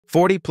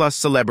40+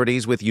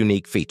 celebrities with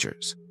unique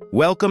features.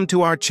 Welcome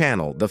to our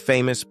channel, The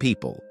Famous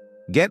People.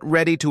 Get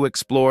ready to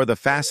explore the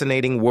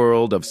fascinating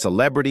world of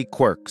celebrity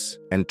quirks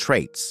and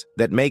traits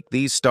that make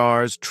these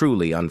stars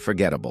truly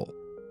unforgettable.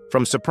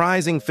 From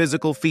surprising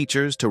physical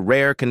features to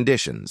rare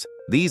conditions,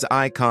 these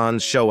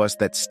icons show us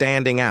that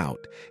standing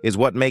out is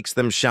what makes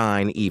them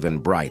shine even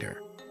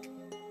brighter.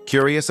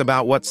 Curious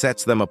about what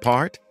sets them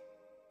apart?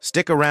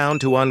 Stick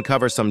around to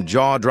uncover some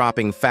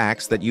jaw-dropping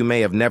facts that you may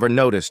have never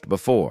noticed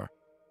before.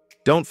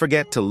 Don't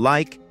forget to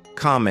like,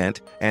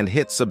 comment, and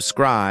hit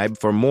subscribe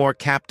for more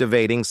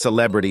captivating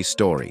celebrity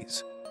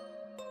stories.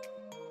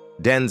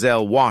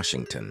 Denzel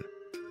Washington.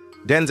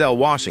 Denzel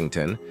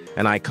Washington,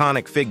 an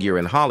iconic figure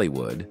in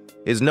Hollywood,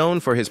 is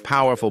known for his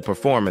powerful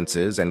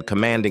performances and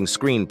commanding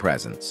screen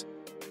presence.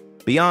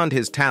 Beyond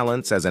his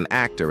talents as an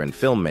actor and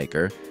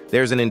filmmaker,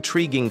 there's an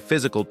intriguing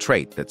physical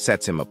trait that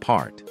sets him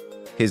apart: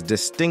 his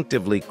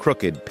distinctively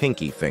crooked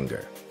pinky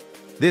finger.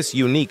 This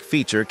unique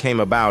feature came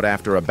about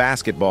after a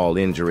basketball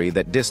injury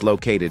that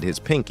dislocated his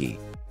pinky,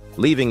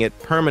 leaving it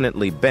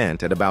permanently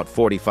bent at about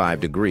 45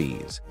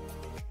 degrees.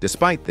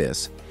 Despite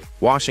this,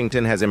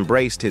 Washington has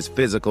embraced his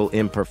physical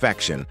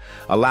imperfection,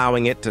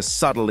 allowing it to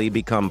subtly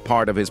become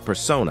part of his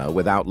persona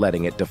without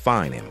letting it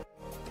define him.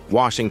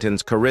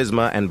 Washington's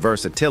charisma and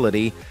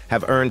versatility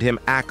have earned him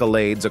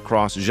accolades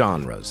across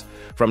genres,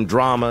 from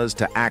dramas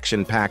to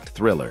action-packed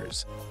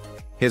thrillers.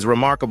 His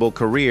remarkable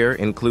career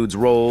includes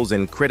roles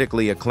in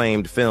critically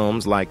acclaimed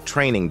films like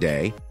Training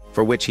Day,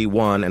 for which he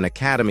won an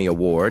Academy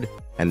Award,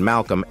 and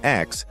Malcolm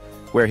X,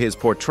 where his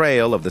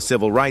portrayal of the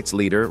civil rights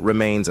leader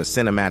remains a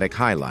cinematic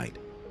highlight.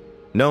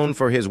 Known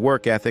for his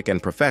work ethic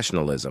and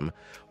professionalism,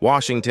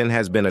 Washington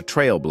has been a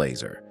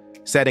trailblazer,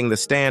 setting the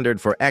standard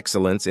for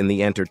excellence in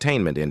the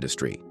entertainment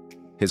industry.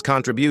 His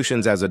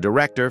contributions as a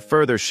director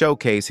further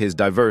showcase his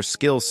diverse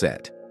skill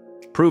set,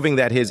 proving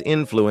that his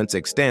influence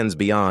extends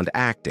beyond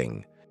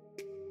acting.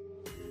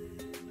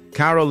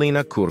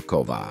 Karolina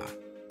Kurkova.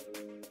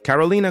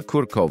 Karolina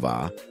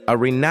Kurkova, a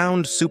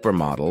renowned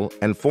supermodel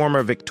and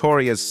former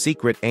Victoria's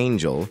Secret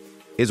angel,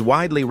 is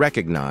widely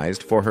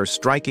recognized for her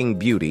striking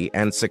beauty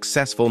and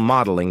successful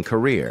modeling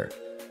career.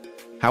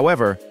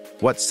 However,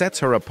 what sets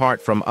her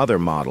apart from other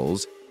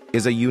models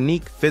is a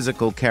unique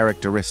physical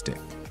characteristic.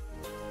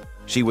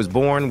 She was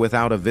born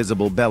without a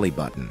visible belly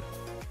button.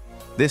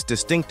 This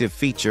distinctive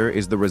feature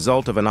is the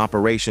result of an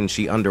operation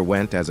she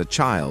underwent as a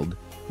child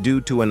due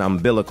to an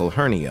umbilical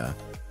hernia,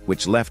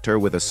 which left her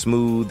with a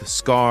smooth,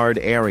 scarred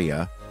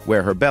area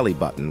where her belly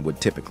button would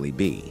typically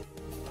be.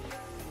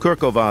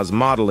 Kurkova's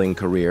modeling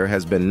career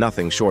has been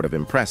nothing short of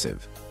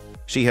impressive.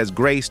 She has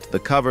graced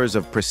the covers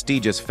of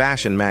prestigious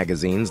fashion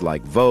magazines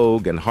like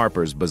Vogue and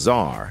Harper's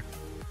Bazaar,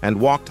 and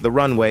walked the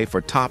runway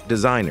for top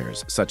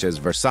designers such as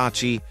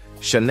Versace,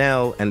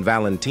 Chanel, and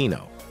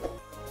Valentino.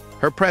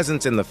 Her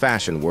presence in the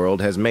fashion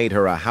world has made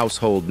her a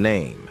household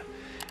name,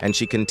 and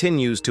she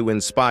continues to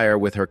inspire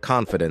with her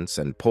confidence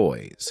and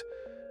poise.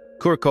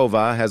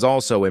 Kurkova has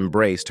also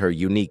embraced her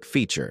unique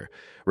feature,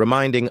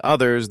 reminding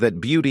others that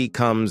beauty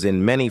comes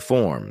in many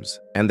forms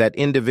and that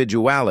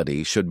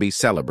individuality should be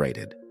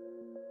celebrated.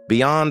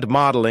 Beyond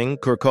modeling,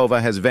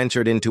 Kurkova has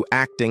ventured into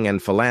acting and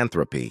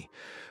philanthropy,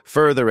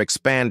 further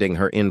expanding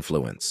her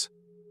influence.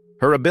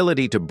 Her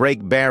ability to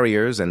break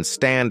barriers and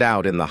stand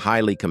out in the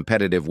highly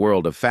competitive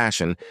world of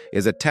fashion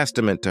is a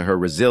testament to her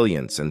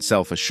resilience and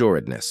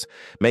self-assuredness,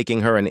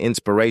 making her an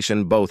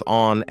inspiration both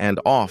on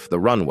and off the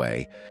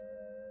runway.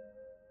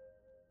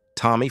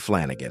 Tommy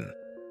Flanagan.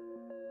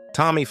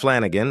 Tommy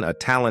Flanagan, a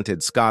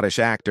talented Scottish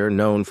actor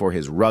known for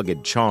his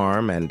rugged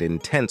charm and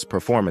intense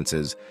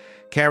performances,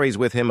 carries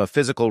with him a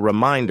physical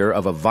reminder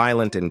of a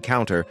violent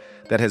encounter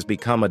that has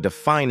become a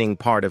defining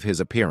part of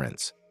his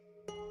appearance.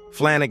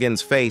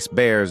 Flanagan's face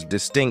bears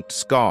distinct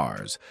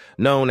scars,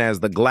 known as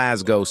the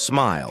Glasgow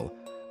Smile,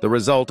 the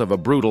result of a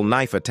brutal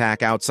knife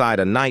attack outside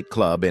a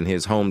nightclub in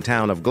his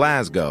hometown of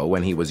Glasgow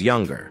when he was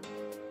younger.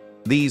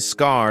 These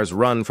scars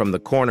run from the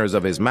corners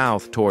of his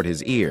mouth toward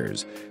his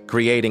ears,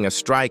 creating a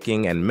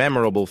striking and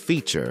memorable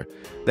feature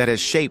that has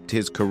shaped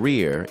his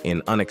career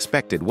in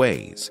unexpected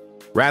ways.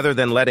 Rather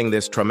than letting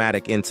this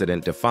traumatic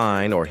incident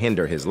define or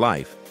hinder his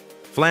life,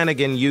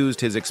 Flanagan used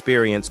his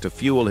experience to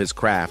fuel his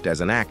craft as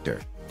an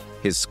actor.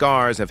 His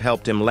scars have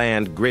helped him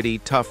land gritty,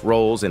 tough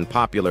roles in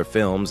popular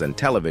films and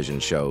television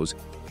shows,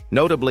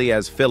 notably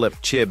as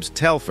Philip Chibbs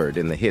Telford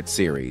in the hit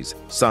series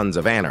Sons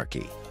of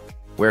Anarchy,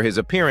 where his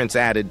appearance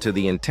added to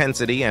the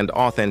intensity and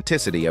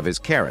authenticity of his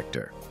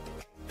character.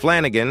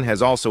 Flanagan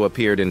has also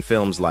appeared in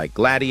films like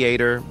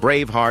Gladiator,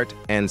 Braveheart,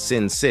 and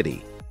Sin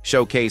City,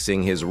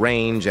 showcasing his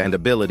range and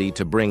ability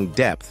to bring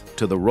depth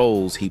to the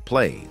roles he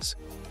plays.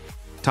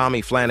 Tommy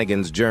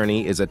Flanagan's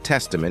journey is a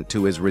testament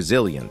to his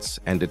resilience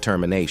and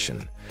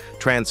determination,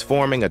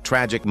 transforming a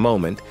tragic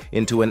moment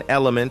into an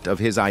element of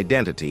his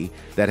identity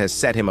that has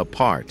set him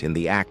apart in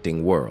the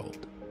acting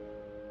world.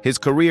 His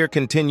career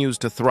continues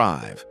to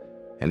thrive,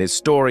 and his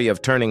story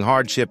of turning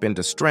hardship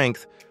into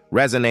strength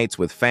resonates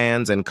with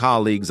fans and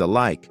colleagues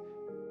alike.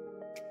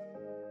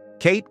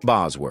 Kate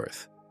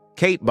Bosworth.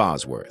 Kate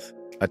Bosworth,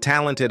 a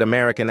talented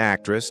American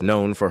actress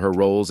known for her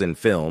roles in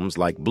films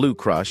like Blue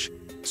Crush,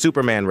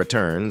 Superman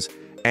Returns,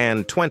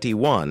 and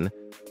 21,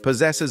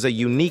 possesses a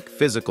unique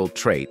physical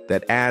trait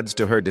that adds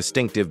to her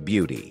distinctive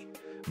beauty.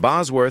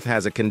 Bosworth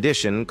has a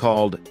condition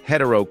called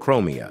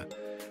heterochromia,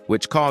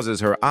 which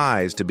causes her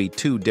eyes to be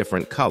two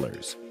different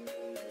colors.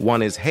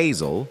 One is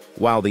hazel,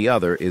 while the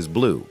other is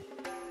blue.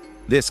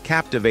 This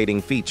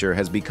captivating feature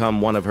has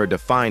become one of her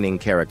defining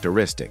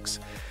characteristics,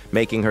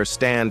 making her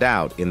stand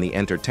out in the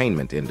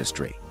entertainment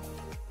industry.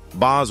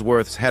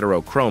 Bosworth's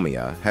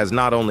heterochromia has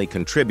not only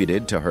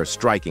contributed to her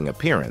striking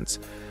appearance,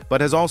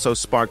 but has also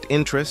sparked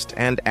interest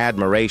and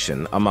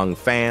admiration among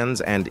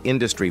fans and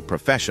industry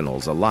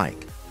professionals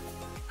alike.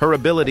 Her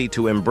ability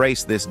to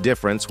embrace this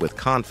difference with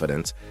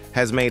confidence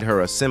has made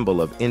her a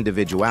symbol of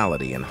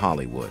individuality in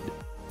Hollywood,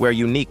 where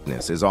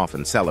uniqueness is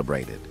often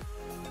celebrated.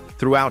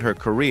 Throughout her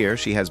career,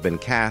 she has been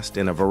cast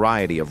in a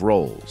variety of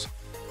roles,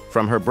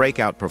 from her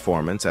breakout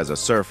performance as a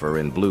surfer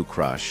in Blue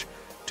Crush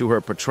to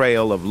her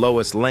portrayal of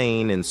Lois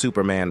Lane in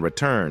Superman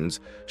Returns,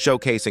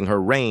 showcasing her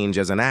range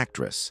as an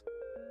actress.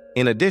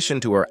 In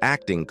addition to her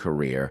acting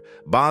career,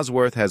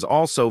 Bosworth has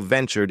also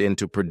ventured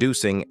into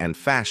producing and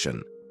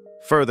fashion,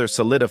 further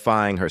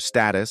solidifying her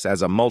status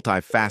as a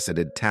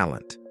multifaceted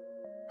talent.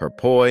 Her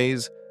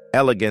poise,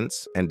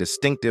 elegance, and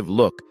distinctive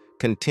look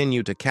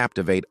continue to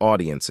captivate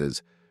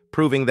audiences,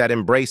 proving that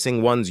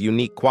embracing one's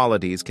unique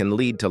qualities can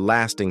lead to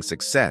lasting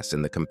success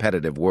in the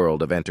competitive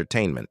world of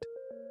entertainment.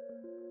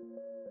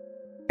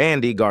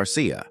 Andy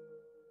Garcia.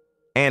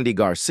 Andy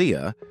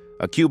Garcia,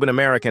 a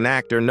Cuban-American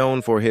actor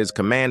known for his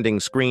commanding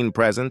screen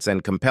presence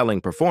and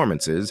compelling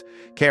performances,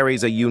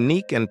 carries a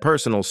unique and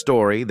personal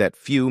story that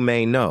few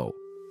may know.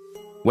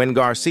 When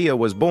Garcia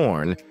was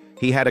born,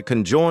 he had a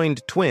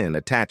conjoined twin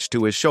attached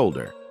to his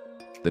shoulder.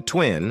 The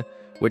twin,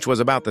 which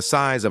was about the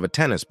size of a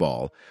tennis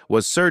ball,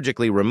 was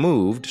surgically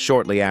removed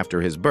shortly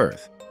after his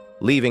birth,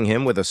 leaving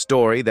him with a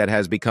story that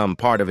has become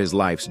part of his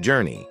life's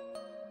journey.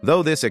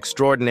 Though this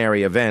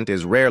extraordinary event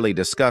is rarely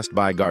discussed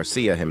by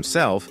Garcia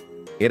himself,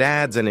 it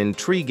adds an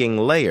intriguing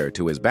layer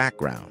to his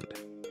background.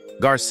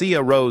 Garcia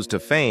rose to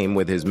fame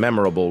with his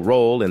memorable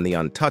role in The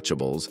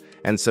Untouchables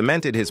and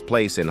cemented his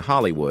place in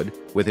Hollywood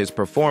with his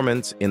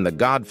performance in The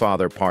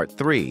Godfather Part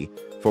 3,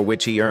 for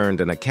which he earned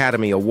an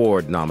Academy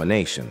Award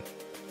nomination.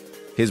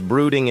 His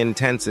brooding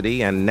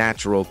intensity and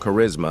natural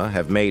charisma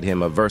have made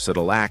him a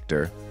versatile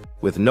actor,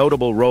 with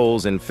notable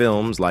roles in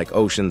films like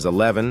Ocean's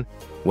 11,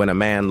 When a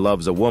Man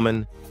Loves a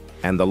Woman,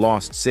 and The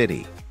Lost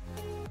City.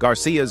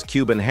 Garcia's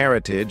Cuban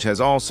heritage has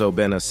also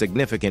been a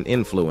significant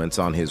influence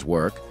on his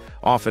work,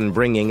 often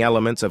bringing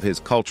elements of his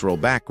cultural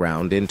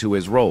background into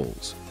his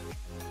roles.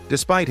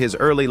 Despite his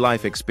early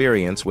life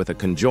experience with a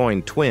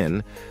conjoined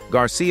twin,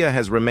 Garcia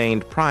has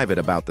remained private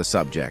about the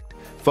subject,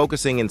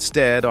 focusing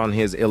instead on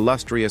his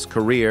illustrious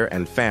career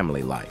and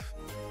family life.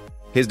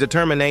 His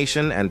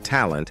determination and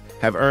talent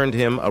have earned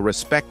him a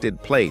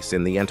respected place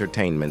in the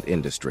entertainment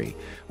industry,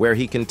 where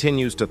he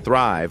continues to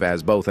thrive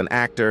as both an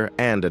actor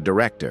and a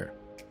director.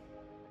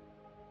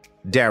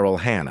 Daryl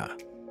Hannah.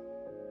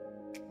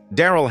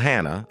 Daryl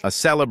Hannah, a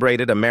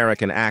celebrated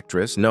American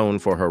actress known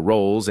for her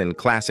roles in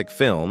classic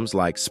films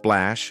like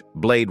Splash,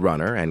 Blade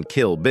Runner, and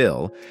Kill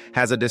Bill,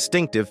 has a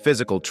distinctive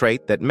physical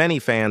trait that many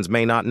fans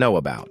may not know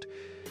about.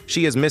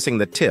 She is missing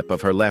the tip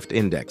of her left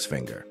index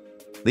finger.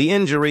 The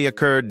injury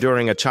occurred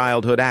during a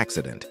childhood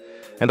accident,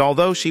 and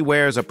although she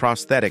wears a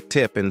prosthetic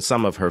tip in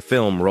some of her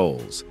film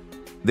roles,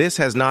 this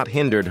has not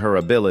hindered her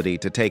ability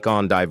to take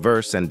on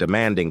diverse and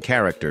demanding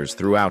characters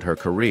throughout her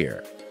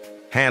career.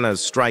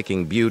 Hannah's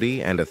striking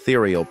beauty and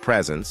ethereal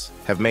presence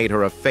have made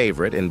her a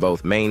favorite in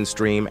both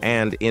mainstream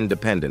and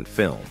independent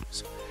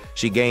films.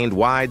 She gained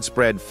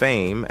widespread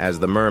fame as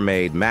the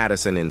mermaid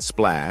Madison in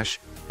Splash,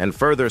 and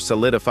further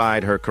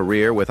solidified her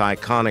career with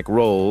iconic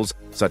roles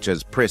such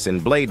as Pris in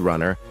Blade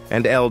Runner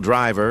and Elle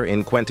Driver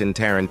in Quentin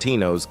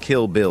Tarantino's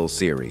Kill Bill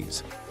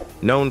series.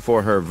 Known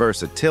for her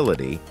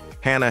versatility,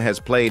 Hannah has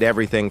played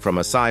everything from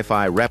a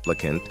sci-fi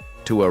replicant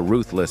to a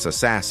ruthless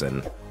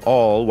assassin,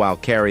 all while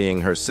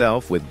carrying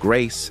herself with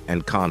grace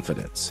and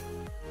confidence.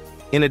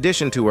 In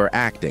addition to her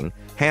acting,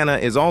 Hannah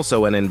is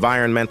also an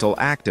environmental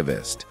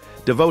activist,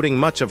 devoting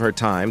much of her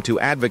time to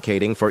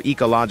advocating for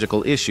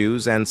ecological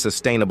issues and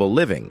sustainable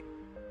living.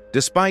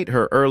 Despite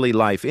her early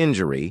life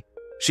injury,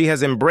 she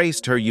has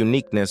embraced her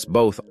uniqueness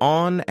both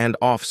on and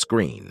off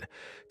screen,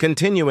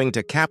 continuing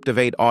to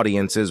captivate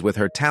audiences with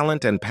her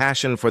talent and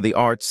passion for the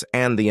arts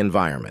and the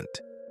environment.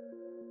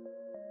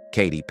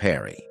 Katy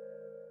Perry.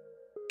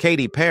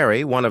 Katy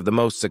Perry, one of the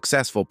most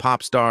successful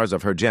pop stars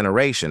of her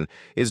generation,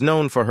 is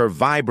known for her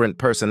vibrant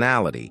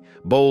personality,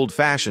 bold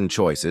fashion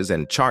choices,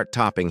 and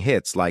chart-topping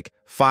hits like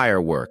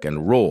Firework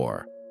and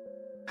Roar.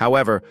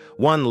 However,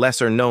 one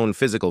lesser-known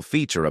physical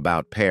feature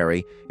about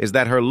Perry is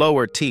that her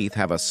lower teeth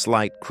have a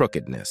slight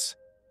crookedness.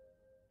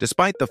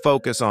 Despite the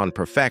focus on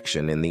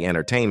perfection in the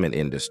entertainment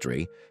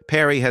industry,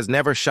 Perry has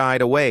never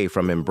shied away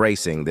from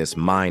embracing this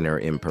minor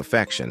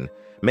imperfection,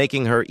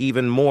 making her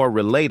even more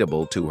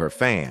relatable to her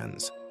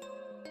fans.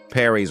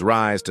 Perry's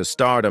rise to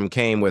stardom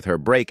came with her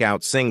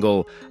breakout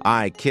single,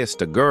 I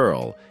Kissed a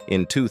Girl,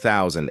 in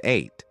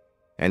 2008,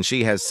 and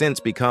she has since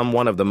become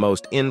one of the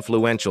most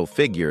influential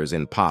figures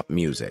in pop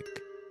music.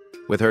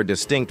 With her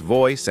distinct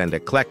voice and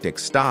eclectic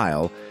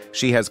style,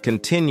 she has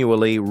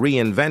continually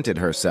reinvented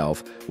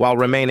herself while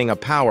remaining a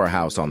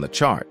powerhouse on the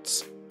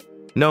charts.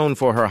 Known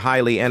for her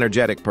highly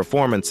energetic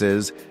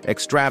performances,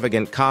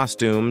 extravagant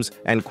costumes,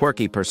 and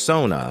quirky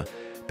persona,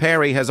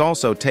 Perry has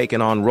also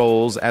taken on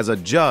roles as a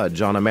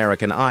judge on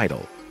American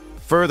Idol,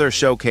 further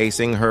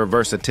showcasing her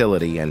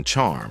versatility and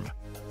charm.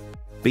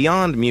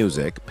 Beyond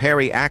music,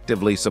 Perry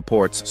actively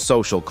supports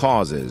social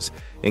causes,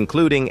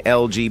 including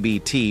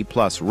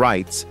LGBT+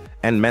 rights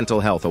and mental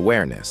health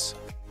awareness.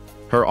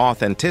 Her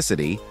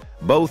authenticity,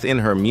 both in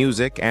her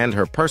music and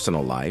her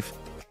personal life,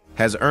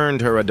 has earned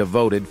her a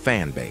devoted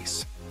fan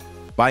base.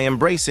 By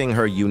embracing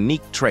her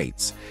unique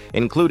traits,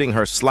 including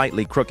her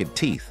slightly crooked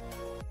teeth,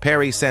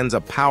 Perry sends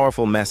a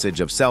powerful message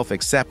of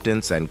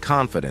self-acceptance and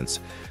confidence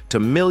to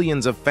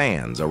millions of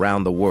fans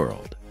around the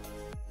world.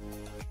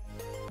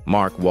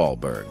 Mark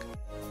Wahlberg.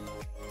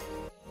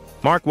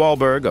 Mark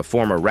Wahlberg, a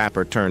former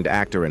rapper turned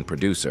actor and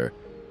producer,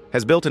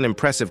 has built an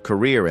impressive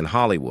career in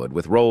Hollywood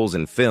with roles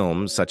in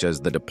films such as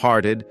The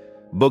Departed,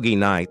 Boogie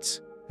Nights,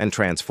 and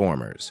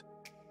Transformers.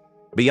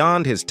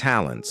 Beyond his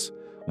talents,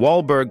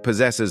 Wahlberg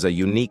possesses a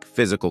unique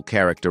physical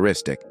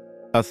characteristic,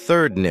 a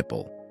third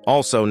nipple,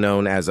 also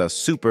known as a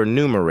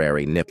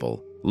supernumerary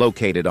nipple,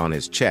 located on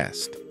his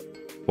chest.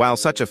 While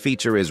such a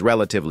feature is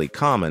relatively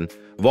common,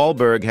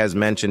 Wahlberg has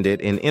mentioned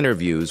it in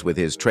interviews with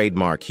his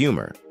trademark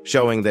humor,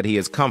 showing that he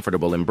is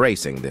comfortable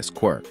embracing this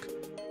quirk.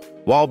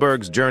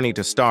 Wahlberg's journey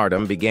to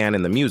stardom began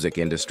in the music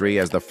industry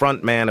as the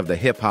frontman of the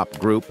hip-hop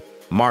group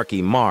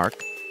Marky Mark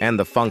and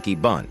the Funky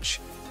Bunch,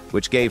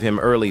 which gave him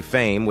early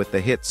fame with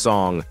the hit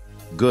song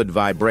Good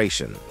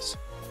Vibrations.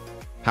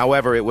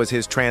 However, it was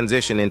his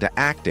transition into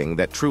acting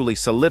that truly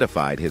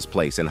solidified his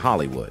place in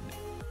Hollywood.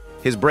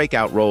 His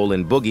breakout role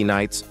in Boogie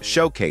Nights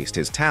showcased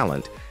his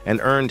talent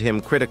and earned him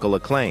critical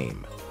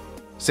acclaim.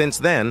 Since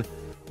then,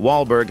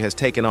 Wahlberg has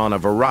taken on a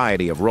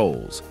variety of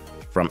roles,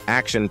 from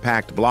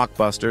action-packed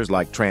blockbusters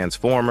like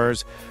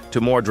Transformers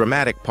to more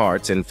dramatic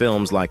parts in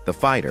films like The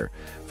Fighter,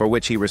 for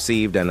which he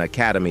received an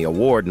Academy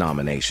Award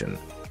nomination.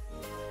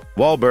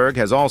 Wahlberg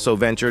has also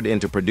ventured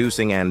into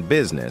producing and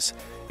business,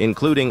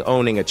 including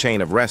owning a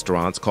chain of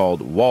restaurants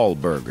called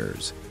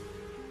Wahlburgers.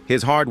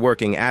 His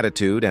hard-working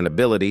attitude and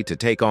ability to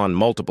take on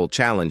multiple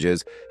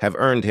challenges have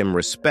earned him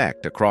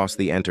respect across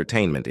the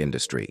entertainment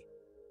industry.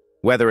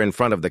 Whether in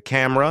front of the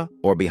camera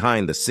or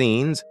behind the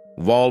scenes,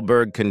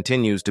 Wahlberg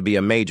continues to be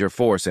a major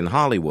force in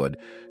Hollywood,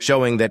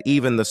 showing that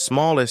even the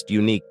smallest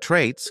unique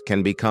traits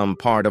can become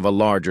part of a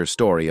larger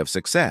story of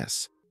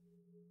success.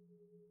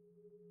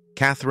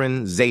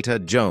 Catherine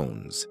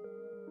Zeta-Jones.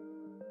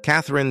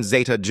 Catherine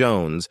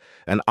Zeta-Jones,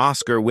 an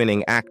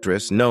Oscar-winning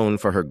actress known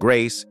for her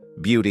grace,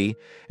 beauty,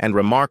 and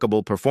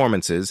remarkable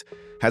performances,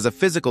 has a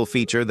physical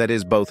feature that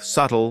is both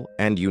subtle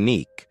and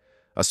unique,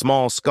 a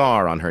small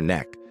scar on her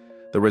neck,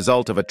 the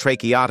result of a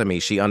tracheotomy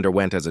she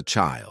underwent as a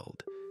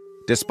child.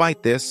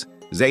 Despite this,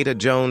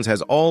 Zeta-Jones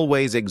has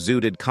always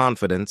exuded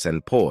confidence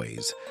and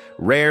poise,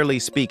 rarely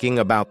speaking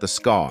about the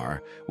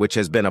scar, which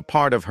has been a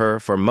part of her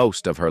for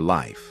most of her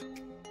life.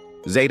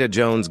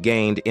 Zeta-Jones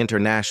gained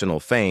international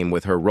fame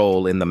with her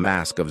role in The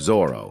Mask of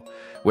Zorro,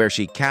 where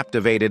she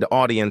captivated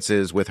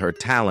audiences with her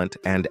talent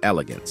and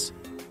elegance.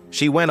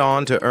 She went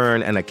on to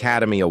earn an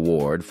Academy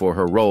Award for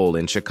her role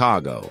in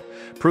Chicago,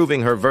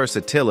 proving her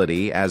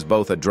versatility as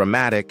both a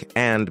dramatic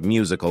and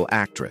musical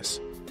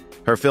actress.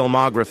 Her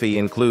filmography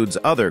includes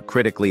other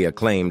critically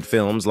acclaimed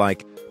films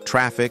like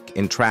Traffic,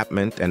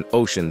 Entrapment, and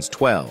Ocean's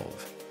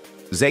 12.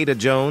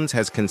 Zeta-Jones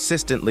has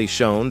consistently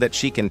shown that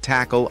she can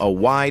tackle a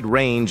wide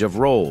range of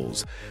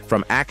roles,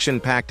 from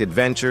action-packed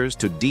adventures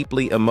to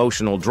deeply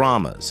emotional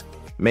dramas,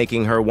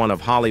 making her one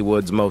of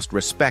Hollywood's most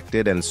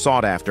respected and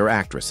sought-after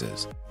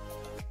actresses.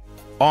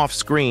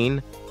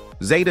 Off-screen,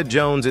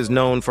 Zeta-Jones is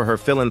known for her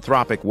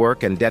philanthropic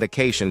work and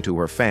dedication to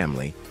her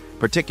family,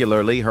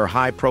 particularly her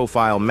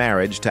high-profile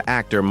marriage to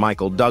actor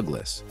Michael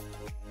Douglas.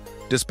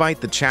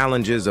 Despite the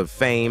challenges of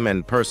fame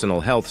and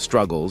personal health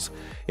struggles,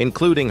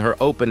 including her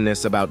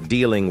openness about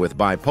dealing with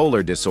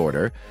bipolar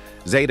disorder,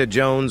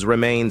 Zeta-Jones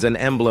remains an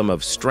emblem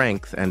of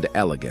strength and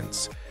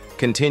elegance,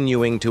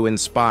 continuing to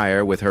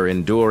inspire with her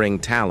enduring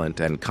talent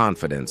and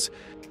confidence.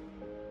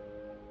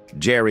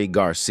 Jerry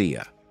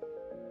Garcia.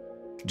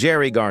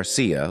 Jerry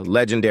Garcia,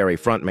 legendary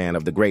frontman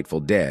of the Grateful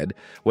Dead,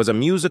 was a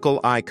musical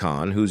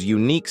icon whose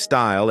unique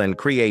style and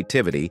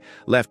creativity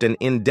left an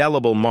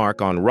indelible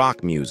mark on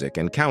rock music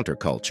and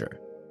counterculture.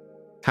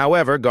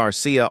 However,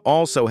 Garcia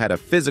also had a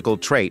physical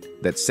trait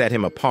that set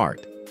him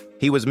apart.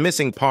 He was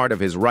missing part of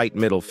his right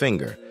middle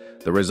finger,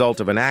 the result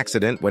of an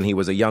accident when he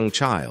was a young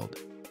child.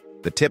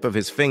 The tip of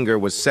his finger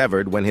was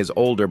severed when his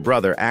older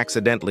brother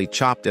accidentally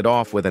chopped it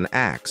off with an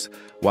axe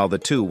while the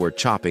two were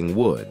chopping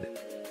wood.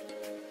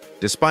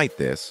 Despite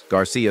this,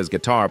 Garcia's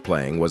guitar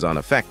playing was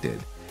unaffected,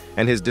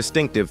 and his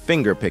distinctive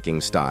finger-picking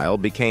style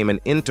became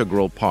an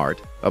integral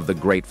part of the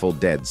Grateful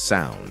Dead's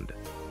sound.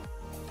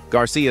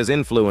 Garcia's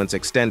influence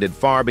extended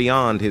far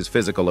beyond his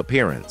physical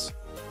appearance.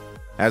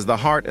 As the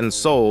heart and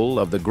soul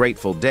of the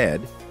Grateful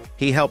Dead,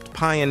 he helped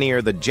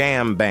pioneer the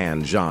jam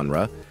band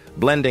genre,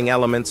 blending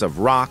elements of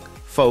rock,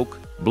 folk,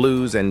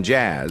 blues, and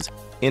jazz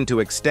into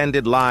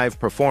extended live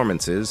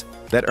performances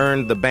that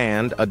earned the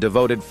band a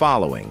devoted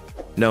following,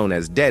 known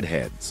as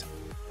Deadheads.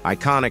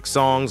 Iconic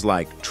songs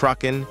like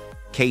Truckin',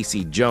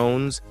 Casey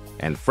Jones,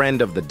 and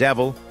Friend of the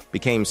Devil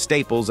became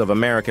staples of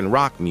American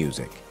rock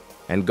music,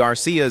 and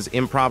Garcia's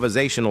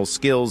improvisational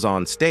skills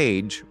on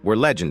stage were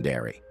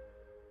legendary.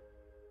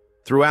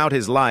 Throughout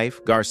his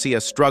life,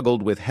 Garcia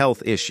struggled with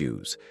health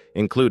issues,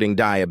 including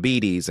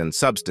diabetes and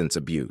substance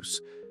abuse,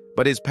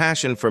 but his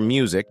passion for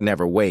music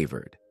never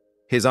wavered.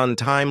 His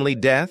untimely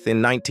death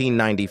in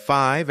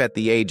 1995 at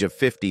the age of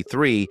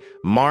 53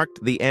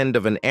 marked the end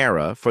of an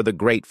era for the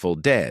Grateful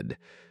Dead,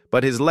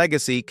 but his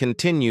legacy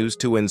continues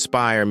to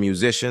inspire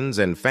musicians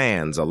and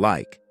fans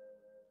alike.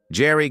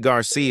 Jerry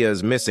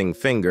Garcia's missing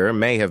finger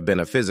may have been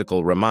a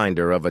physical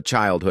reminder of a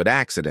childhood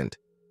accident,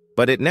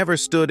 but it never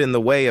stood in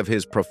the way of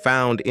his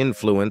profound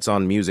influence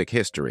on music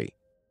history.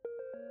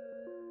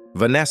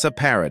 Vanessa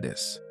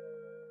Paradis.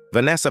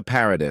 Vanessa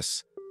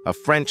Paradis, a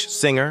French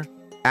singer,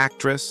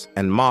 actress,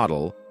 and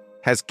model,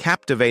 has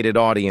captivated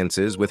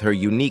audiences with her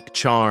unique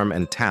charm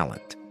and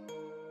talent.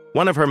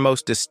 One of her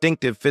most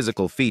distinctive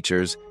physical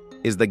features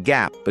is the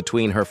gap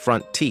between her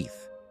front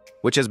teeth,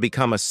 which has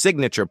become a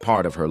signature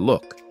part of her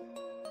look.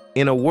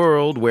 In a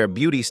world where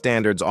beauty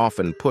standards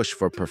often push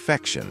for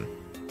perfection,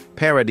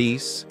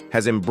 Paradis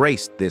has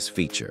embraced this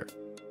feature,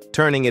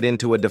 turning it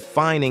into a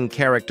defining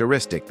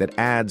characteristic that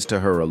adds to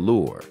her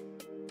allure.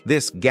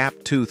 This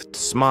gap-toothed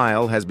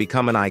smile has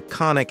become an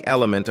iconic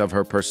element of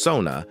her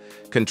persona,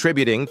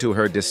 contributing to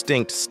her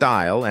distinct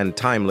style and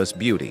timeless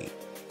beauty.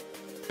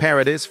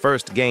 Paradis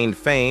first gained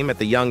fame at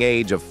the young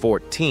age of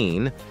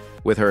 14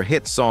 with her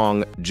hit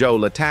song Joe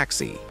Le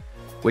Taxi,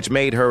 which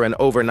made her an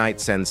overnight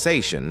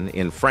sensation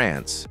in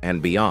France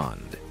and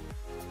beyond.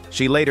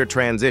 She later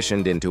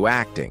transitioned into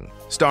acting,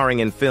 starring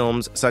in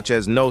films such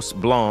as Noces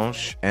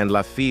Blanches and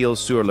La Fille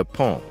sur le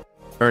Pont,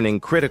 earning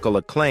critical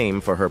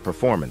acclaim for her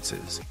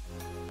performances.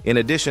 In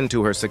addition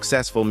to her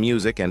successful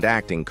music and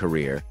acting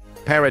career,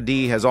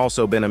 Paradis has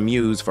also been a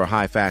muse for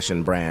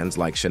high-fashion brands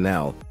like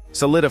Chanel,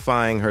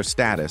 solidifying her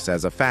status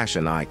as a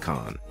fashion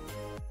icon.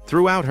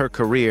 Throughout her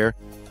career,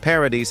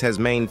 Paradis has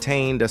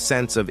maintained a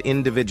sense of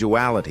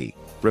individuality,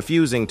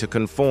 refusing to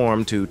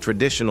conform to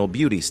traditional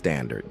beauty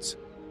standards.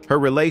 Her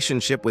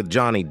relationship with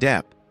Johnny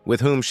Depp,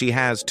 with whom she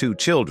has 2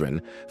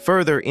 children,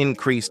 further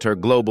increased her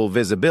global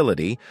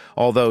visibility,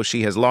 although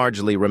she has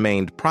largely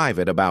remained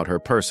private about her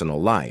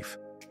personal life.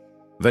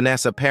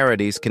 Vanessa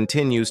Paradis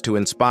continues to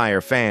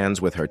inspire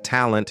fans with her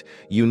talent,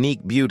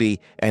 unique beauty,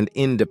 and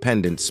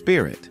independent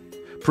spirit,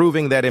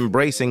 proving that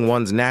embracing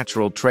one's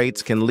natural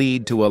traits can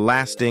lead to a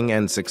lasting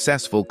and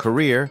successful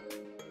career.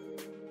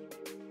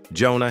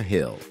 Jonah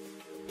Hill.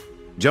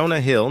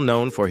 Jonah Hill,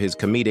 known for his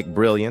comedic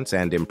brilliance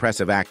and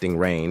impressive acting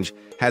range,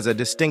 has a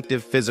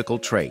distinctive physical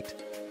trait,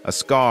 a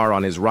scar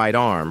on his right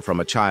arm from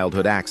a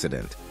childhood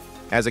accident.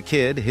 As a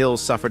kid, Hill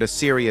suffered a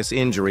serious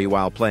injury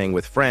while playing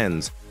with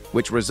friends,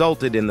 which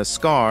resulted in the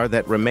scar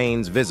that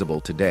remains visible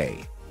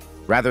today.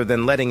 Rather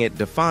than letting it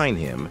define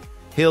him,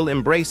 Hill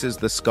embraces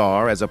the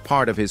scar as a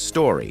part of his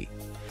story,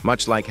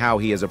 much like how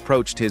he has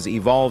approached his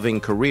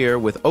evolving career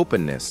with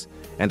openness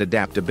and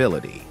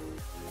adaptability.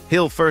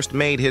 Hill first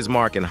made his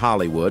mark in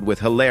Hollywood with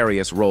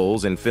hilarious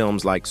roles in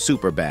films like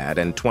Superbad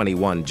and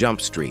 21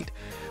 Jump Street,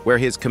 where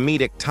his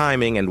comedic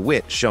timing and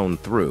wit shone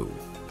through.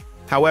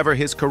 However,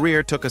 his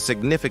career took a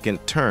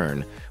significant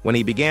turn when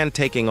he began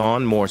taking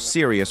on more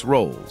serious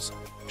roles,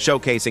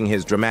 showcasing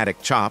his dramatic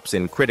chops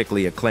in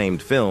critically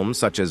acclaimed films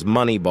such as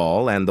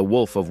Moneyball and The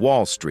Wolf of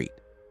Wall Street,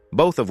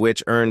 both of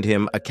which earned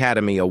him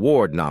Academy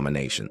Award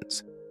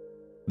nominations.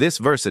 This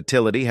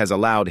versatility has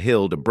allowed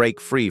Hill to break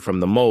free from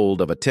the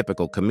mold of a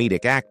typical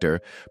comedic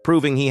actor,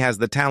 proving he has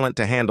the talent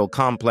to handle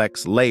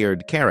complex,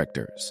 layered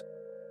characters.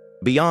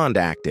 Beyond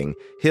acting,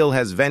 Hill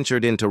has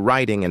ventured into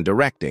writing and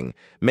directing,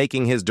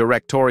 making his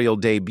directorial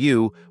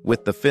debut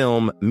with the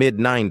film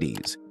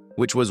Mid-90s,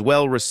 which was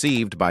well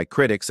received by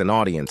critics and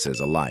audiences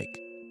alike.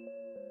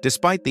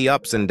 Despite the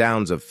ups and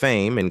downs of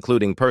fame,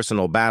 including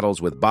personal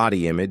battles with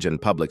body image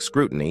and public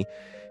scrutiny,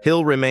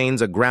 Hill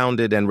remains a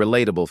grounded and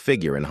relatable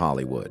figure in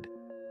Hollywood.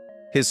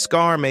 His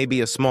scar may be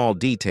a small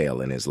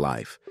detail in his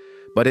life,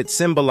 but it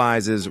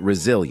symbolizes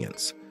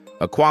resilience,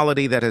 a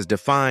quality that has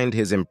defined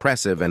his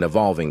impressive and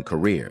evolving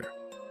career.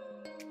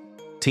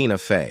 Tina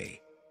Fey.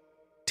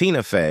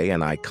 Tina Fey,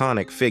 an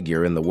iconic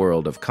figure in the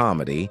world of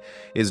comedy,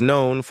 is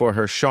known for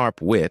her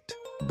sharp wit,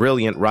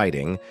 brilliant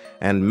writing,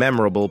 and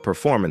memorable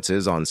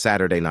performances on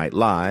Saturday Night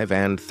Live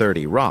and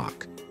 30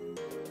 Rock.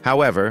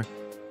 However,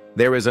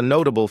 there is a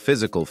notable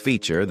physical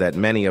feature that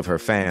many of her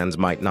fans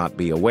might not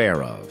be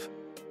aware of: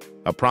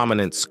 a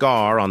prominent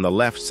scar on the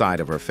left side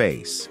of her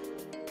face.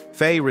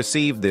 Fey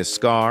received this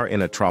scar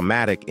in a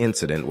traumatic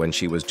incident when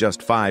she was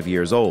just 5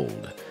 years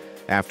old,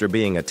 after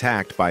being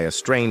attacked by a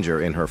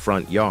stranger in her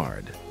front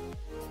yard.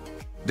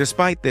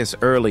 Despite this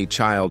early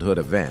childhood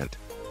event,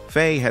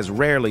 Faye has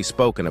rarely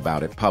spoken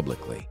about it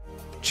publicly,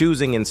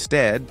 choosing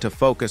instead to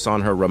focus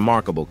on her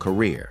remarkable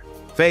career.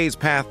 Faye's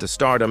path to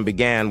stardom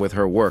began with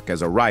her work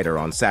as a writer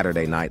on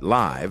Saturday Night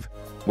Live,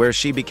 where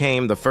she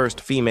became the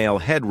first female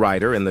head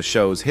writer in the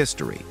show's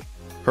history.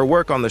 Her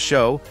work on the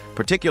show,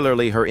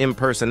 particularly her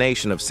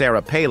impersonation of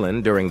Sarah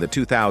Palin during the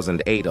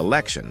 2008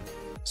 election,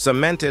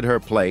 cemented her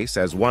place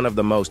as one of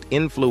the most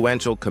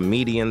influential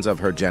comedians of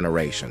her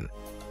generation.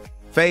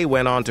 Faye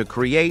went on to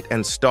create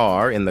and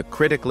star in the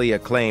critically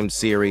acclaimed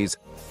series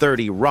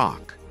 30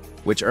 Rock,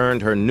 which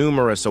earned her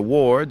numerous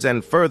awards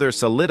and further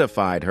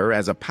solidified her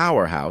as a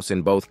powerhouse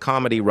in both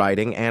comedy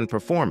writing and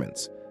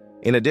performance.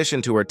 In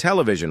addition to her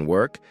television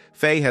work,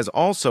 Faye has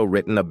also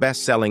written a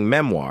best-selling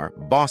memoir,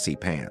 Bossy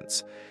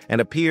Pants,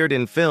 and appeared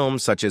in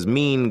films such as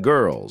Mean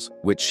Girls,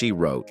 which she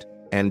wrote,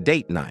 and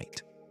Date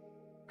Night.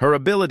 Her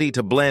ability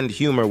to blend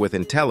humor with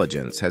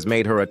intelligence has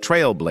made her a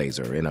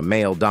trailblazer in a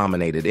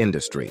male-dominated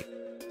industry.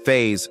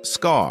 Faye's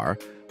scar,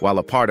 while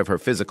a part of her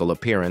physical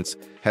appearance,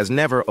 has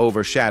never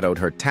overshadowed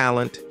her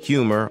talent,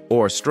 humor,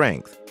 or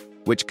strength,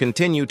 which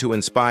continue to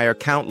inspire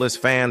countless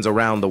fans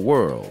around the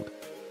world.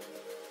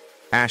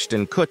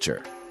 Ashton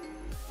Kutcher.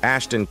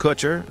 Ashton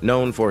Kutcher,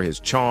 known for his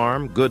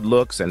charm, good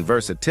looks, and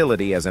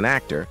versatility as an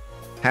actor,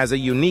 has a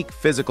unique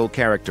physical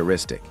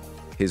characteristic.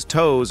 His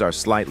toes are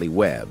slightly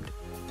webbed.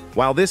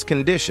 While this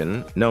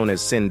condition, known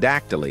as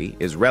syndactyly,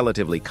 is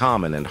relatively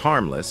common and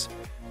harmless,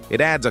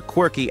 it adds a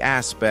quirky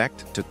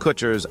aspect to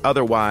Kutcher's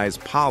otherwise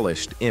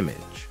polished image.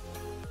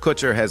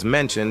 Kutcher has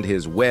mentioned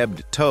his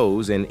webbed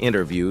toes in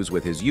interviews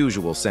with his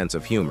usual sense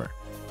of humor,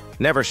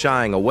 never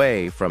shying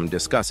away from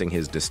discussing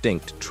his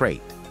distinct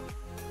trait.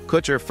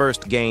 Kutcher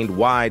first gained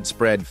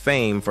widespread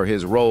fame for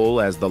his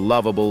role as the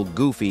lovable,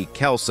 goofy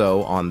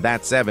Kelso on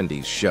That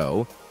 70s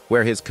Show,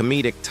 where his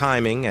comedic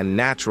timing and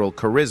natural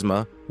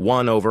charisma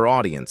won over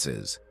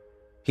audiences.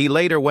 He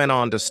later went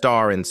on to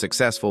star in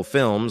successful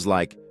films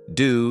like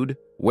Dude,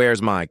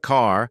 Where's My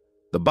Car,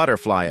 The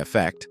Butterfly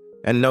Effect,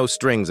 and No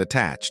Strings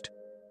Attached,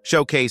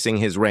 showcasing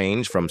his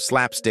range from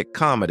slapstick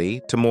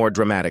comedy to more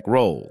dramatic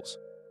roles.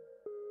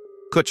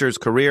 Kutcher's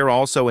career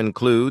also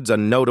includes a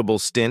notable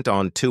stint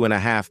on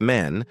 2.5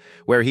 Men,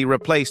 where he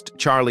replaced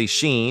Charlie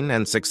Sheen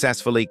and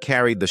successfully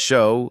carried the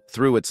show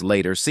through its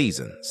later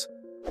seasons.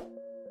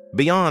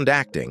 Beyond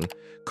acting,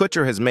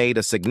 Kutcher has made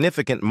a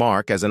significant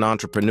mark as an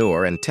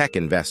entrepreneur and tech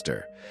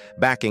investor,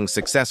 backing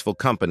successful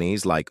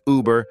companies like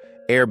Uber,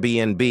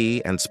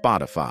 Airbnb, and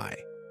Spotify.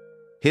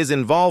 His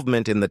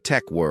involvement in the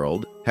tech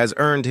world has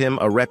earned him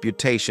a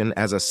reputation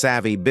as a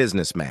savvy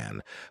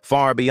businessman,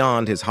 far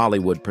beyond his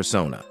Hollywood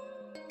persona.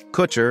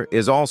 Kutcher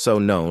is also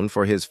known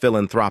for his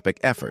philanthropic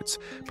efforts,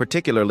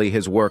 particularly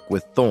his work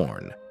with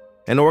Thorn,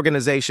 an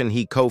organization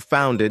he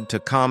co-founded to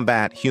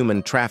combat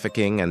human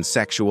trafficking and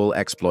sexual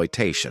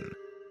exploitation.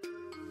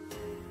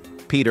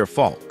 Peter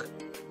Falk.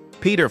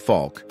 Peter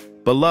Falk,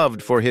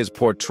 beloved for his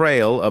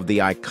portrayal of the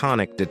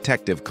iconic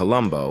Detective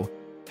Columbo,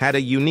 had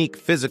a unique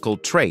physical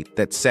trait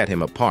that set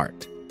him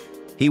apart.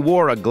 He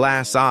wore a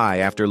glass eye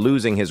after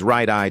losing his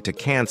right eye to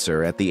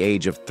cancer at the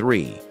age of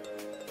 3.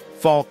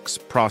 Falk's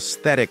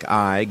prosthetic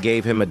eye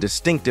gave him a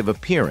distinctive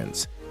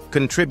appearance,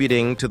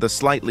 contributing to the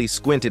slightly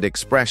squinted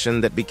expression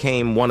that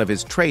became one of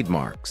his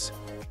trademarks.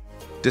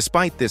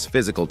 Despite this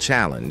physical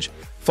challenge,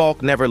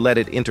 Falk never let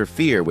it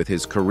interfere with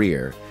his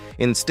career,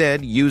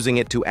 instead using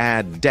it to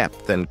add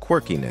depth and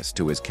quirkiness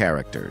to his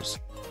characters.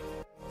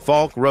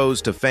 Falk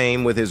rose to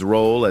fame with his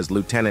role as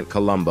Lieutenant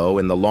Columbo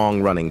in the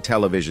long-running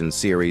television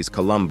series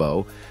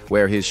Columbo,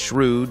 where his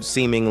shrewd,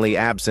 seemingly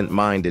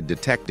absent-minded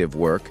detective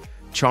work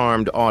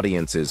charmed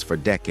audiences for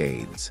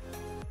decades.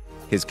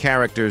 His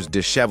character's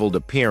disheveled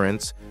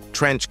appearance,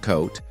 trench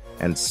coat,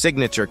 and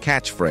signature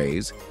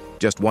catchphrase,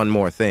 "Just one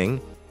more thing,"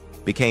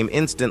 became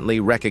instantly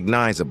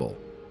recognizable,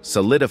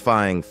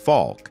 solidifying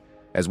Falk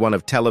as one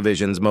of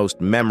television's most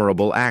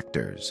memorable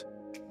actors.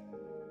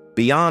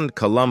 Beyond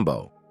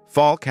Columbo,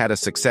 Falk had a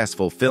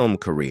successful film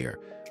career,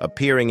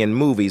 appearing in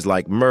movies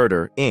like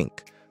Murder, Inc.,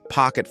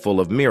 Pocketful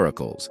of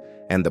Miracles,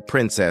 and The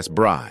Princess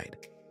Bride.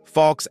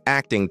 Falk's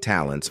acting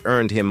talents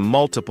earned him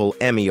multiple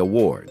Emmy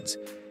Awards,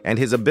 and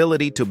his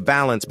ability to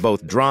balance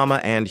both drama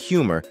and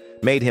humor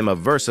made him a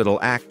versatile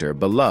actor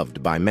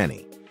beloved by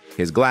many.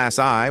 His glass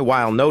eye,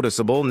 while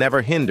noticeable,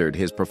 never hindered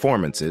his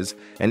performances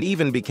and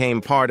even became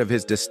part of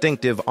his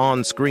distinctive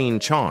on-screen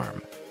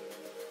charm.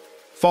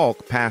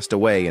 Falk passed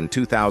away in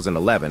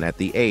 2011 at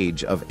the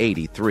age of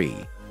 83,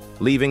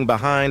 leaving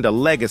behind a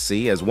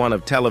legacy as one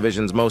of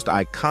television's most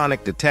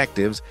iconic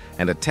detectives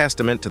and a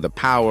testament to the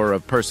power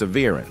of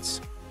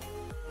perseverance.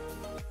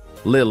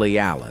 Lily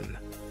Allen.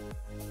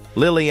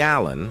 Lily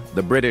Allen,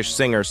 the British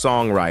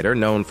singer-songwriter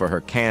known for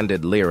her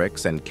candid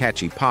lyrics and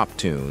catchy pop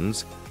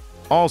tunes,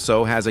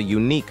 also has a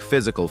unique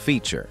physical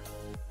feature.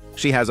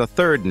 She has a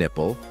third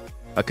nipple,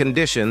 a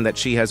condition that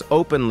she has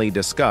openly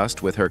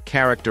discussed with her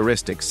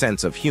characteristic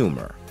sense of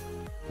humor.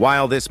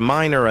 While this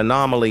minor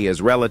anomaly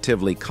is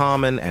relatively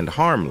common and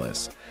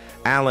harmless,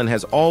 Allen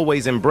has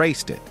always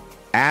embraced it,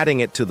 adding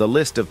it to the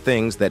list of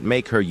things that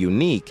make her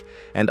unique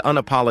and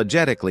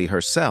unapologetically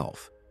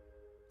herself.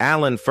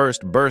 Alan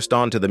first burst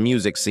onto the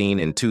music scene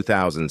in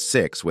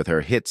 2006 with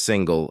her hit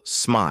single,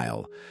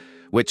 Smile,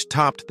 which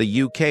topped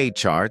the UK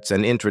charts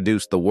and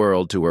introduced the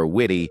world to her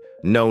witty,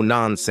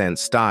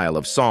 no-nonsense style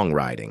of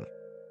songwriting.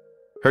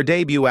 Her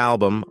debut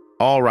album,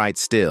 All Right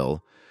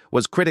Still,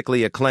 was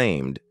critically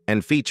acclaimed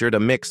and featured a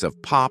mix of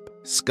pop,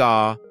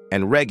 ska,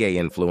 and reggae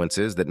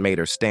influences that made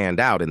her stand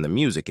out in the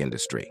music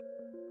industry.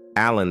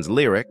 Alan's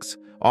lyrics,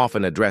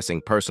 often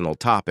addressing personal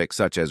topics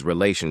such as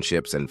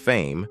relationships and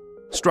fame,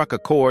 struck a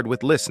chord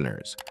with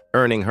listeners,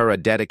 earning her a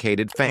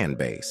dedicated fan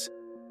base.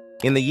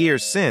 In the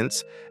years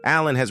since,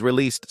 Alan has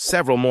released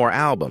several more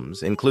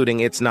albums, including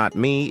It's Not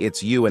Me,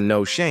 It's You and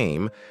No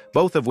Shame,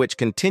 both of which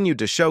continue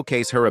to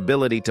showcase her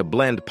ability to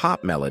blend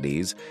pop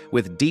melodies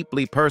with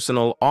deeply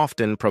personal,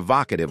 often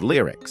provocative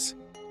lyrics.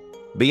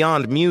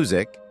 Beyond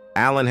music,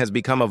 Alan has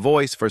become a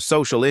voice for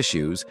social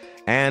issues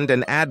and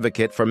an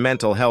advocate for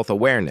mental health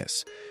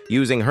awareness,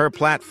 using her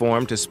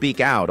platform to speak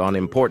out on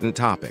important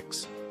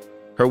topics.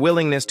 Her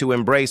willingness to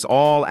embrace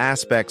all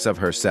aspects of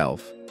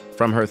herself,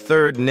 from her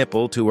third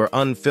nipple to her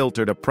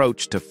unfiltered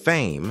approach to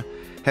fame,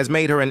 has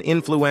made her an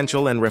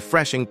influential and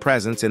refreshing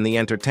presence in the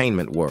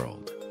entertainment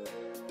world.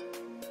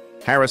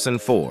 Harrison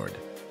Ford.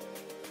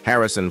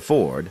 Harrison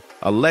Ford,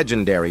 a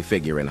legendary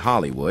figure in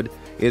Hollywood,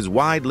 is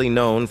widely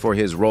known for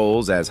his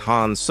roles as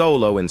Han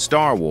Solo in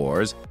Star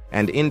Wars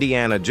and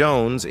Indiana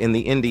Jones in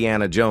the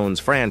Indiana Jones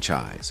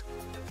franchise.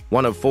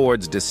 One of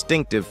Ford's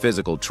distinctive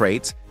physical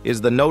traits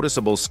is the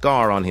noticeable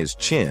scar on his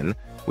chin,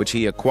 which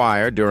he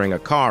acquired during a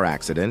car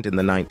accident in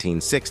the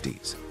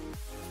 1960s.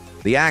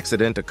 The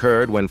accident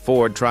occurred when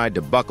Ford tried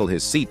to buckle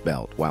his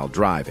seatbelt while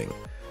driving,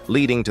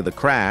 leading to the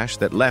crash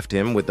that left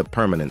him with the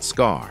permanent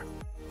scar.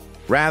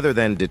 Rather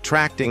than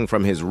detracting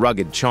from his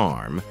rugged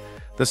charm,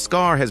 the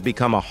scar has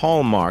become a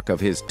hallmark of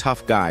his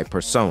tough guy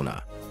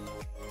persona.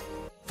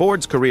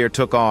 Ford's career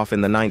took off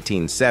in the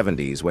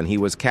 1970s when he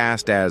was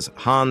cast as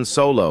Han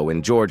Solo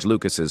in George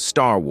Lucas's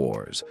Star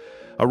Wars,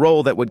 a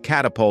role that would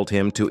catapult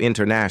him to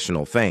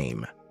international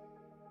fame.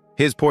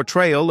 His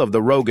portrayal of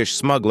the roguish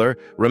smuggler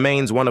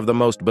remains one of the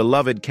most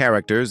beloved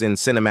characters in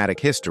cinematic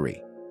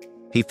history.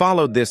 He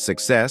followed this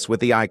success with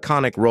the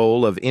iconic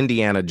role of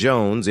Indiana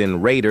Jones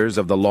in Raiders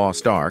of the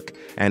Lost Ark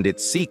and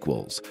its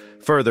sequels,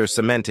 further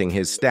cementing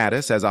his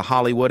status as a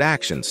Hollywood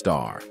action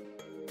star.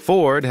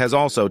 Ford has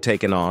also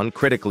taken on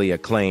critically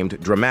acclaimed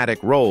dramatic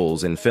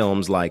roles in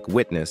films like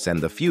Witness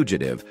and The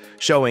Fugitive,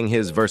 showing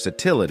his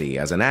versatility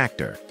as an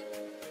actor.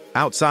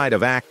 Outside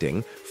of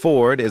acting,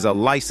 Ford is a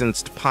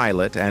licensed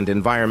pilot and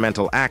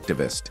environmental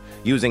activist,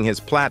 using his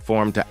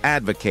platform to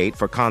advocate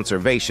for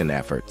conservation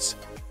efforts.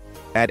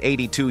 At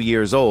 82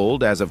 years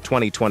old as of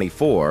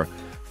 2024,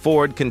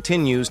 Ford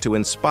continues to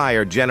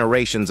inspire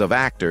generations of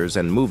actors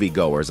and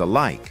moviegoers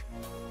alike.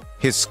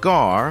 His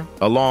scar,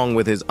 along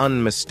with his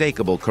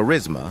unmistakable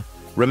charisma,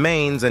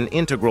 remains an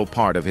integral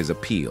part of his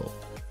appeal,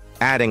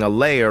 adding a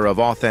layer of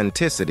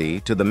authenticity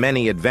to the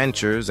many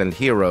adventures and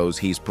heroes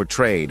he's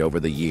portrayed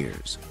over the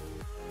years.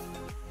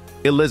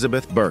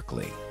 Elizabeth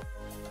Berkley.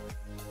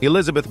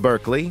 Elizabeth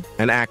Berkley,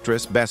 an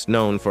actress best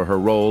known for her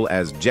role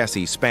as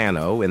Jessie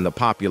Spano in the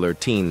popular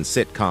teen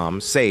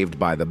sitcom Saved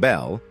by the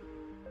Bell,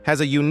 has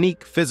a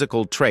unique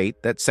physical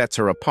trait that sets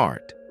her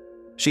apart.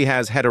 She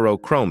has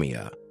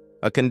heterochromia,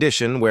 a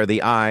condition where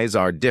the eyes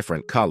are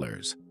different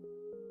colors.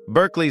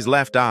 Berkley's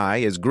left eye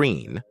is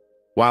green,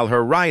 while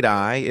her right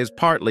eye is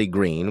partly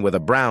green with a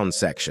brown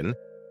section,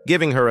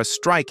 giving her a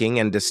striking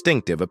and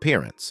distinctive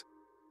appearance.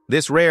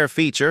 This rare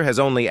feature has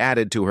only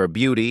added to her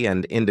beauty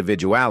and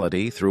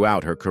individuality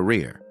throughout her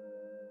career.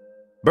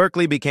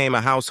 Berkley became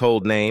a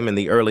household name in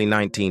the early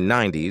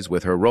 1990s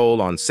with her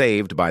role on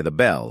Saved by the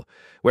Bell,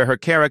 where her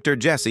character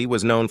Jessie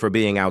was known for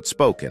being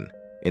outspoken,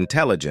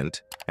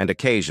 intelligent, and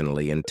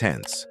occasionally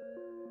intense.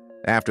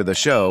 After the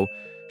show,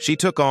 she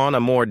took on a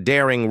more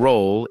daring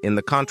role in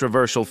the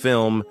controversial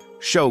film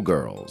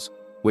Showgirls,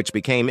 which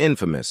became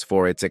infamous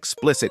for its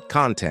explicit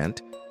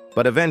content,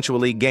 but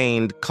eventually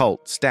gained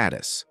cult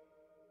status.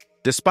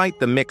 Despite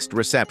the mixed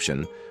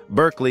reception,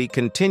 Berkley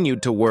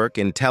continued to work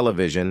in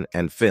television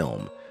and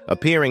film,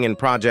 appearing in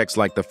projects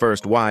like The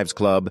First Wives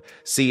Club,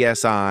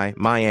 CSI,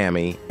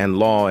 Miami, and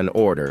Law and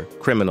Order: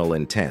 Criminal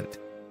Intent.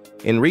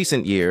 In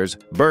recent years,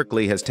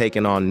 Berkley has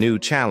taken on new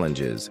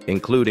challenges,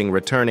 including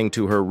returning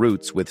to her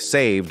roots with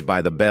Saved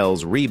by the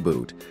Bell's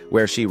reboot,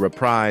 where she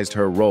reprised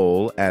her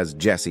role as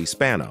Jessie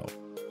Spano.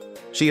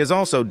 She is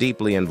also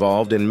deeply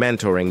involved in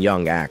mentoring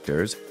young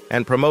actors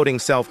and promoting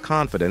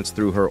self-confidence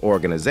through her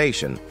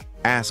organization,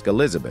 Ask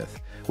Elizabeth,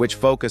 which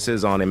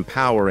focuses on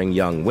empowering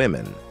young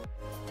women.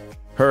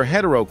 Her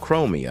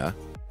heterochromia,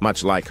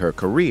 much like her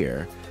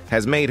career,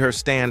 has made her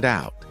stand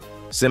out,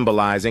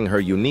 symbolizing her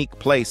unique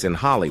place in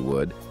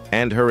Hollywood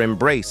and her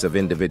embrace of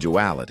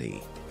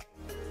individuality.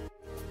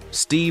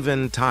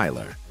 Steven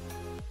Tyler.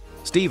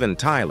 Steven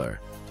Tyler,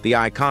 the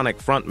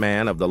iconic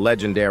frontman of the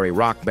legendary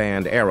rock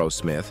band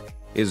Aerosmith,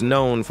 is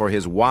known for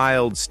his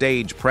wild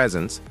stage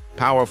presence,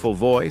 powerful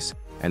voice,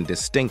 and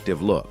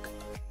distinctive look.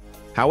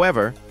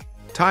 However,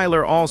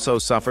 Tyler also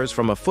suffers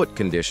from a foot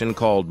condition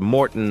called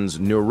Morton's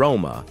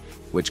neuroma,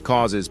 which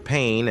causes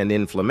pain and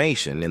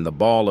inflammation in the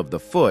ball of the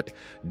foot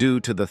due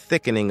to the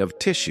thickening of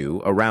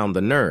tissue around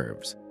the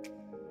nerves.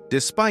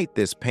 Despite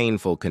this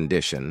painful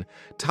condition,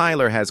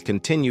 Tyler has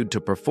continued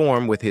to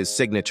perform with his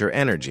signature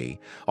energy,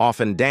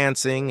 often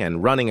dancing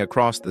and running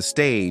across the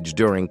stage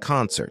during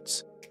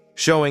concerts,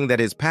 showing that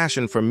his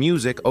passion for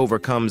music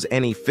overcomes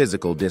any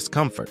physical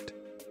discomfort.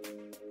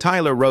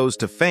 Tyler rose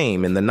to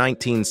fame in the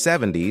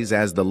 1970s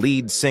as the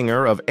lead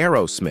singer of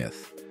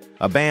Aerosmith,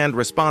 a band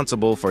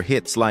responsible for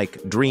hits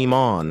like Dream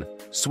On,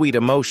 Sweet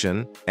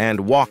Emotion, and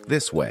Walk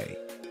This Way.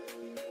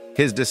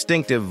 His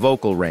distinctive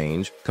vocal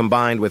range,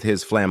 combined with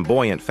his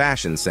flamboyant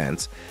fashion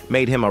sense,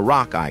 made him a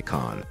rock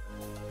icon.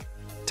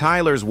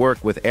 Tyler's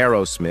work with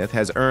Aerosmith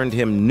has earned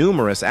him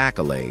numerous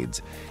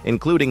accolades,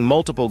 including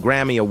multiple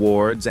Grammy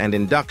Awards and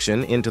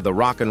induction into the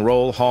Rock and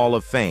Roll Hall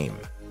of Fame.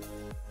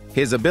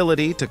 His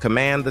ability to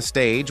command the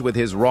stage with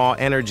his raw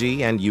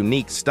energy and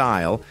unique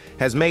style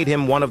has made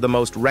him one of the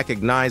most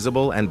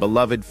recognizable and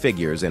beloved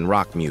figures in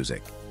rock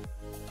music.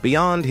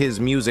 Beyond his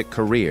music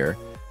career,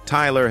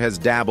 Tyler has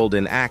dabbled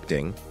in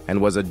acting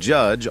and was a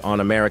judge on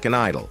American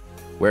Idol,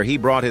 where he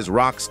brought his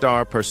rock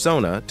star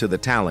persona to the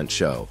talent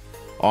show,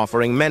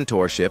 offering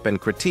mentorship and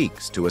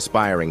critiques to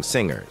aspiring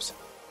singers.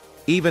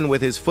 Even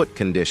with his foot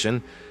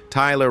condition,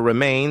 Tyler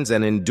remains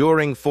an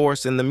enduring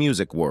force in the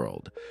music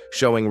world,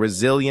 showing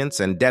resilience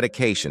and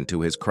dedication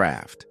to his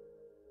craft.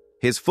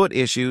 His foot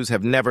issues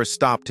have never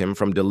stopped him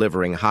from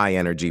delivering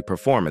high-energy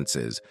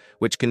performances,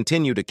 which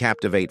continue to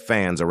captivate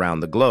fans around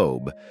the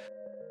globe.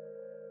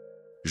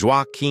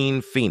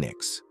 Joaquin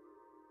Phoenix.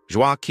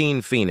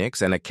 Joaquin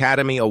Phoenix, an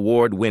Academy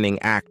Award-winning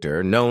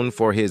actor known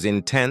for his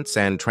intense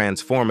and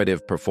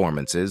transformative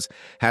performances,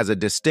 has a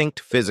distinct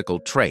physical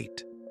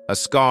trait: a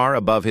scar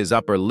above his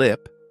upper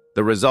lip,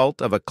 the result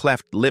of a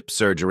cleft lip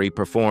surgery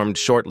performed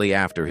shortly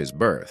after his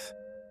birth.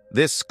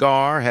 This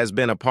scar has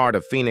been a part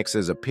of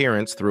Phoenix's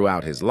appearance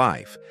throughout his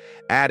life,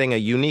 adding a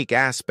unique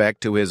aspect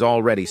to his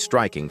already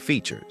striking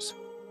features.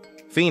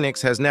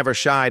 Phoenix has never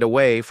shied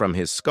away from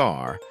his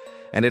scar,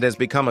 and it has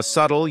become a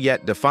subtle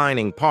yet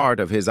defining part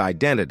of his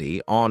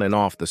identity on and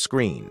off the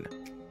screen.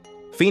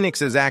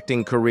 Phoenix's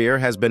acting career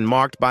has been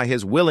marked by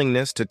his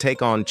willingness to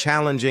take on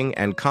challenging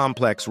and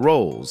complex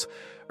roles,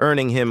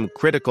 earning him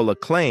critical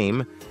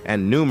acclaim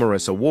and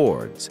numerous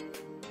awards.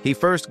 He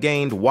first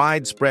gained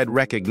widespread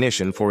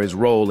recognition for his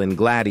role in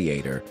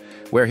Gladiator,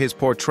 where his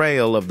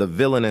portrayal of the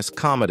villainous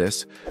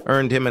Commodus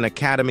earned him an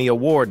Academy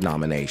Award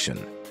nomination.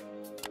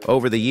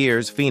 Over the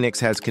years, Phoenix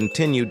has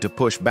continued to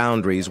push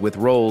boundaries with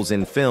roles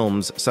in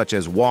films such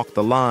as Walk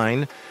the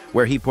Line,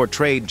 where he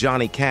portrayed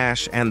Johnny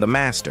Cash and the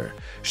Master,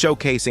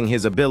 showcasing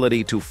his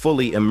ability to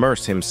fully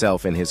immerse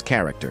himself in his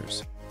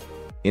characters.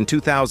 In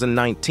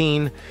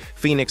 2019,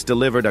 Phoenix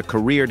delivered a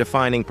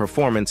career-defining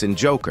performance in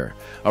Joker,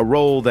 a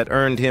role that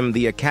earned him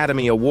the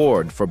Academy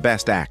Award for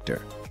Best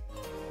Actor.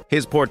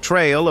 His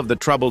portrayal of the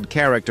troubled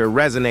character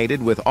resonated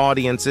with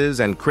audiences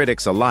and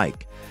critics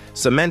alike,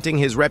 cementing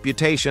his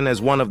reputation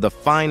as one of the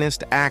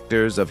finest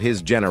actors of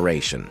his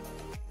generation.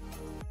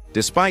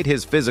 Despite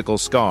his physical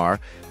scar,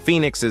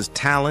 Phoenix's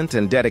talent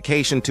and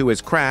dedication to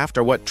his craft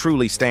are what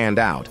truly stand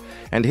out,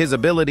 and his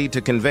ability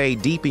to convey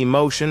deep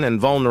emotion and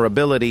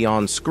vulnerability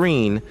on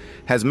screen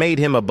has made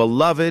him a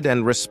beloved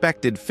and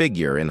respected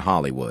figure in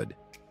Hollywood.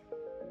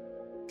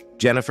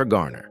 Jennifer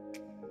Garner.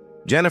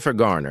 Jennifer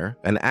Garner,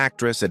 an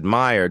actress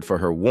admired for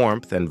her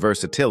warmth and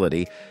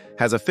versatility,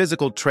 has a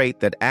physical trait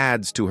that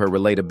adds to her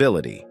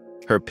relatability.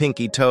 Her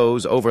pinky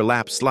toes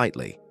overlap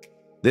slightly.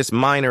 This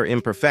minor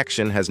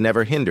imperfection has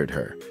never hindered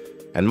her,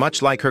 and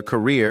much like her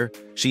career,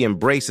 she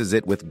embraces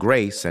it with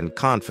grace and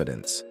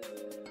confidence.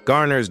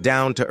 Garner's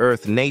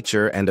down-to-earth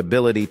nature and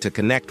ability to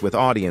connect with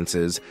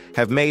audiences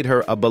have made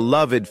her a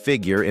beloved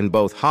figure in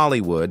both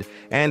Hollywood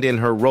and in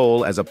her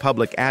role as a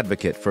public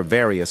advocate for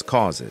various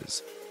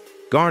causes.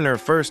 Garner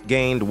first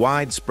gained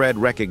widespread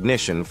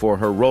recognition for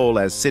her role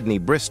as Sydney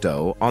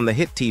Bristow on the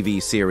hit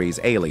TV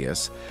series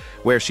Alias,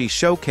 where she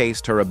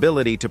showcased her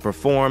ability to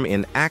perform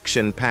in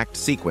action-packed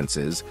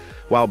sequences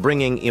while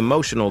bringing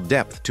emotional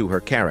depth to her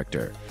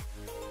character.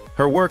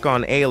 Her work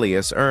on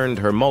Alias earned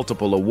her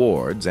multiple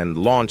awards and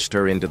launched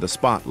her into the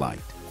spotlight.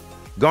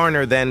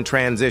 Garner then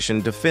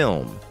transitioned to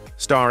film,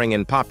 starring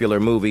in popular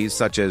movies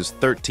such as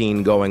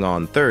 13 Going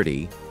on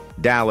 30,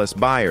 Dallas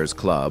Buyers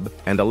Club,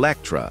 and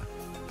Elektra,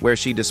 where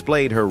she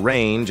displayed her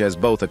range as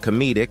both a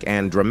comedic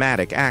and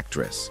dramatic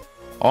actress.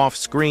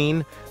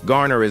 Off-screen,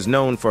 Garner is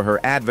known for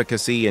her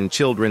advocacy in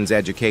children's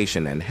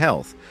education and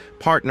health,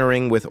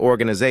 partnering with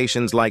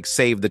organizations like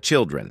Save the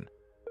Children.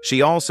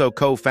 She also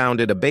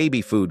co-founded a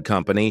baby food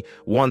company,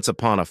 Once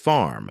Upon a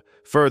Farm,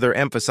 further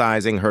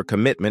emphasizing her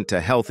commitment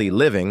to healthy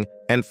living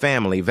and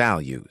family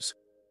values.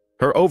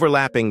 Her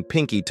overlapping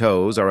pinky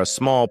toes are a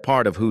small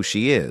part of who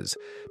she is,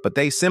 but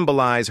they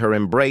symbolize her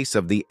embrace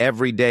of the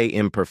everyday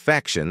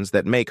imperfections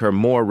that make her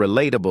more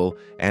relatable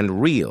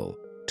and real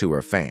to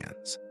her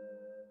fans.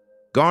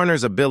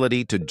 Garner's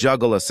ability to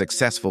juggle a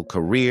successful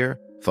career,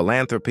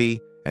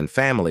 philanthropy, and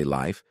family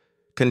life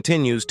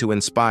continues to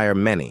inspire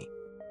many.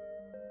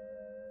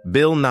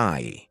 Bill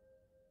Nighy.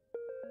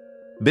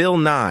 Bill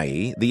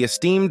Nighy, the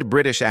esteemed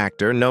British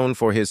actor known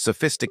for his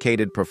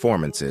sophisticated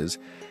performances,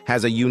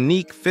 has a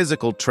unique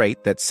physical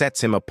trait that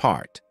sets him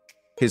apart.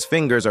 His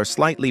fingers are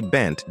slightly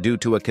bent due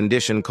to a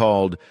condition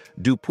called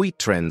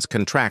Dupuytren's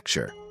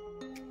contracture.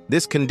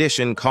 This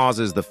condition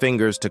causes the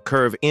fingers to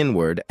curve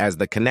inward as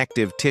the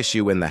connective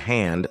tissue in the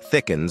hand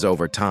thickens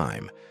over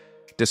time.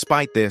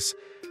 Despite this,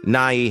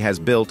 Nighy has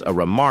built a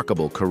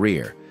remarkable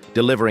career,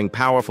 delivering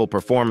powerful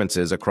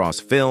performances across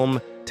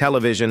film,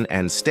 television,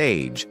 and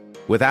stage,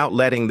 without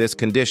letting this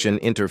condition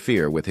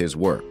interfere with his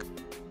work.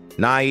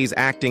 Nighy's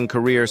acting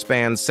career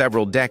spans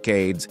several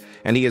decades,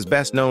 and he is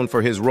best known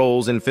for his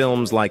roles in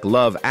films like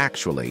Love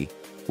Actually,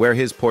 where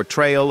his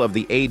portrayal of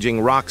the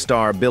aging rock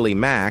star Billy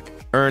Mack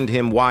earned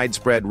him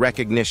widespread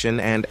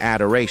recognition and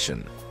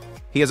adoration.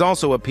 He has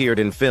also appeared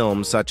in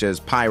films such as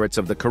Pirates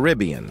of the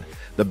Caribbean,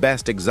 The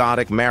Best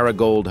Exotic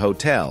Marigold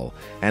Hotel,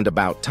 and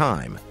About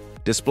Time,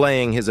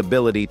 displaying his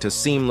ability to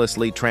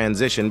seamlessly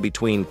transition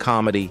between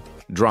comedy,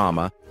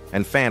 drama,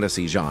 and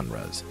fantasy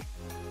genres.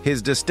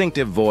 His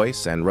distinctive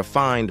voice and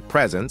refined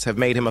presence have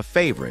made him a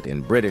favorite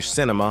in British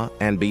cinema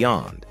and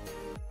beyond.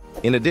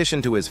 In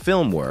addition to his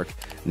film work,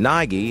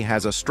 Nighy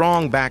has a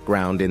strong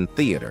background in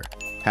theater,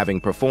 having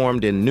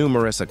performed in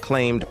numerous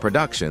acclaimed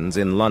productions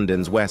in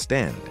London's West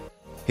End.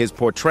 His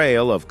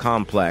portrayal of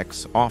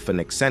complex, often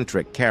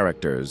eccentric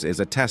characters is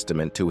a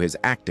testament to his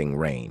acting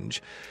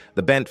range.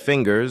 The bent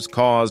fingers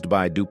caused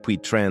by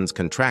Dupuytren's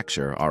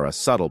contracture are a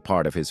subtle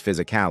part of his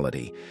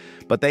physicality,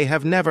 but they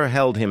have never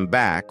held him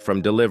back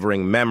from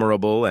delivering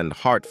memorable and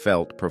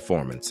heartfelt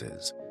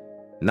performances.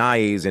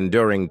 Nighy's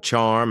enduring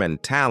charm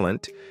and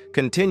talent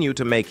continue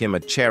to make him a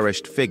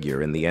cherished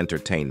figure in the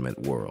entertainment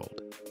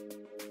world.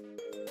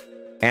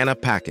 Anna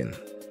Paquin.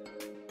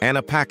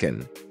 Anna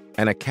Paquin,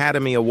 an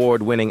Academy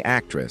Award-winning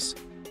actress,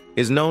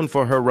 is known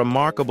for her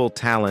remarkable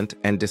talent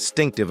and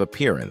distinctive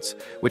appearance,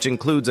 which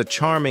includes a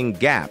charming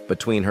gap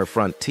between her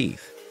front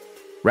teeth.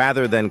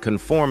 Rather than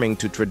conforming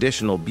to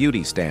traditional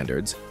beauty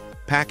standards,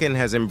 Paquin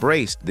has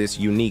embraced this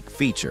unique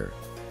feature,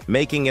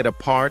 making it a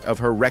part of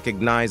her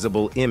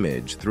recognizable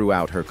image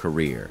throughout her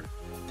career.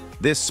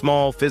 This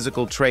small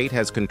physical trait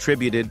has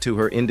contributed to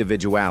her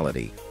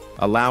individuality,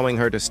 allowing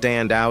her to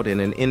stand out in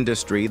an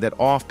industry that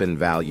often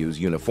values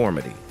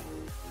uniformity.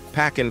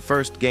 Paquin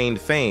first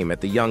gained fame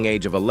at the young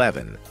age of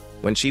 11,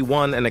 when she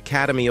won an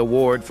Academy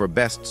Award for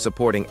Best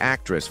Supporting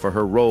Actress for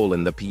her role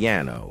in The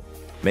Piano,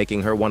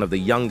 making her one of the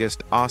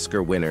youngest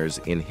Oscar winners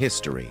in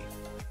history.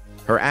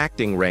 Her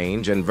acting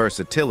range and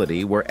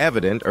versatility were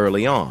evident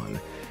early on,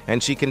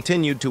 and she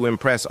continued to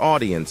impress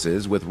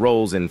audiences with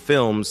roles in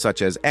films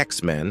such as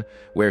X-Men,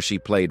 where she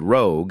played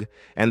Rogue,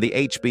 and the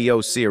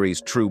HBO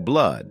series True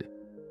Blood,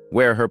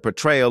 where her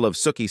portrayal of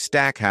Sookie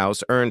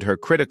Stackhouse earned her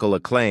critical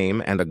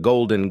acclaim and a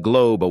Golden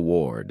Globe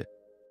Award.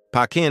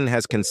 Paquin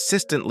has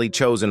consistently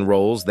chosen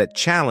roles that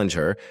challenge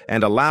her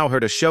and allow her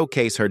to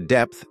showcase her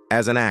depth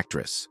as an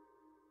actress.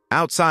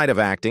 Outside of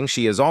acting,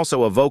 she is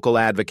also a vocal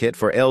advocate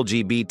for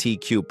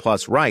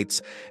LGBTQ+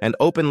 rights and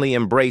openly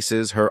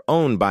embraces her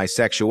own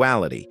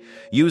bisexuality,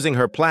 using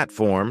her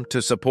platform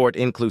to support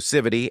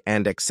inclusivity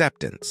and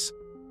acceptance.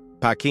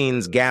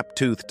 Paquin's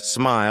gap-toothed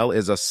smile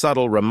is a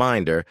subtle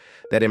reminder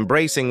that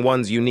embracing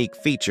one's unique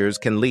features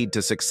can lead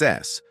to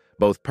success,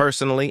 both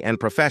personally and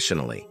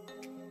professionally.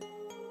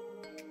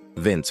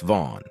 Vince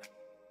Vaughn.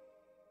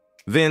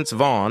 Vince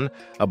Vaughn,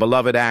 a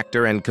beloved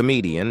actor and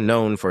comedian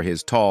known for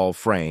his tall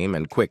frame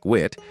and quick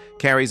wit,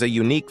 carries a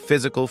unique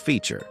physical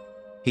feature.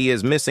 He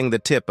is missing the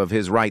tip of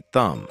his right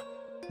thumb,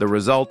 the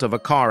result of a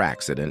car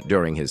accident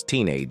during his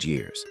teenage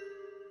years.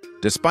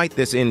 Despite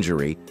this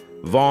injury,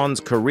 Vaughn's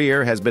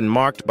career has been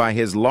marked by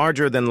his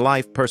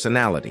larger-than-life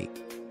personality,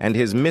 and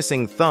his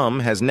missing thumb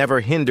has never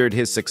hindered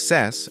his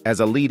success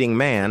as a leading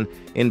man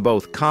in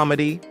both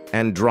comedy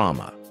and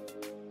drama.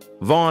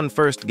 Vaughn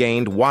first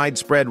gained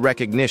widespread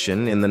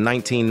recognition in the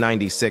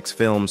 1996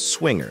 film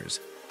Swingers,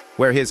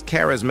 where his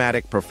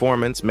charismatic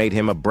performance made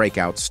him a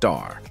breakout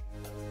star.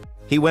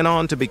 He went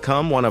on to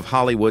become one of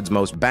Hollywood's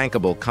most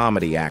bankable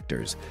comedy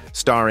actors,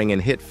 starring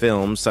in hit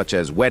films such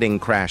as Wedding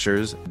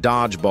Crashers,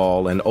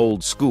 Dodgeball, and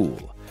Old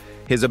School.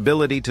 His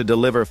ability to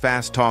deliver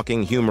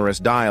fast-talking, humorous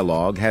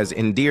dialogue has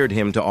endeared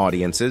him to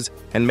audiences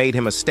and made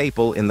him a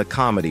staple in the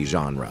comedy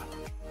genre.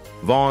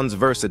 Vaughn's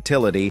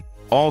versatility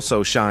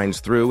also shines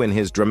through in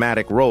his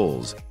dramatic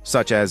roles,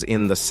 such as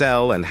in The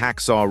Cell and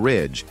Hacksaw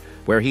Ridge,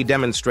 where he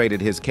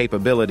demonstrated his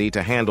capability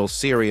to handle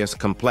serious,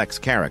 complex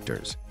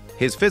characters.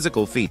 His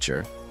physical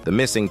feature, the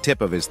missing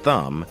tip of his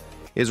thumb,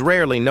 is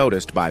rarely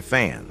noticed by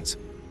fans,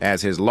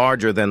 as his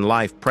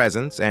larger-than-life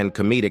presence and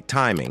comedic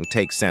timing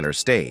take center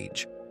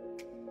stage.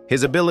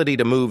 His ability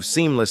to move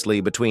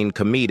seamlessly between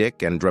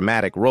comedic and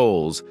dramatic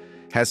roles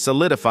has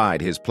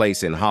solidified his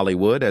place in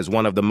Hollywood as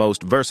one of the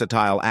most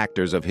versatile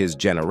actors of his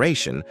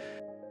generation.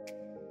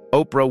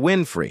 Oprah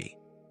Winfrey.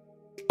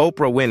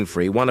 Oprah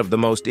Winfrey, one of the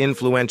most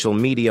influential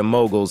media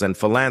moguls and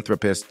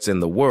philanthropists in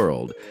the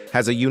world,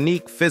 has a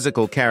unique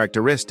physical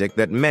characteristic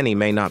that many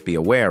may not be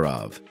aware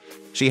of.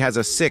 She has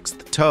a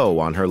sixth toe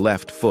on her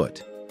left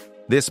foot.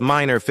 This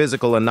minor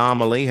physical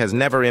anomaly has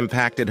never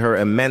impacted her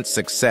immense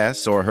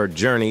success or her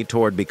journey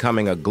toward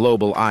becoming a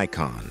global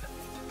icon.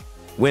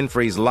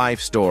 Winfrey's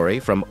life story,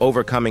 from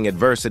overcoming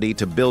adversity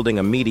to building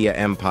a media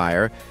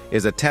empire,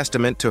 is a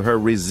testament to her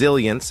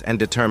resilience and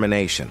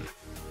determination.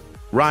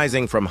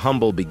 Rising from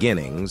humble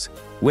beginnings,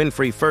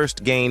 Winfrey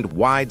first gained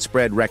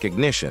widespread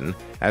recognition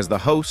as the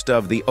host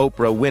of The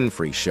Oprah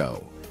Winfrey Show,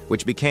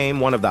 which became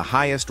one of the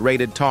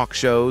highest-rated talk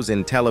shows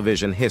in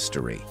television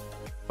history.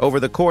 Over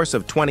the course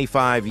of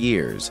 25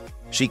 years,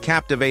 she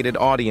captivated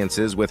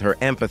audiences with her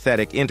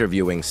empathetic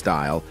interviewing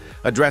style,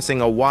 addressing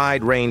a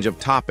wide range of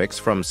topics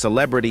from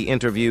celebrity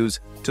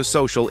interviews to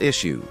social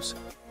issues.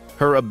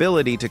 Her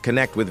ability to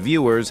connect with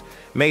viewers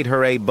made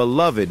her a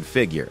beloved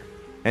figure,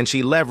 and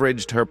she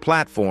leveraged her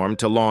platform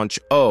to launch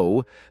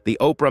O, the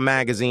Oprah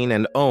magazine,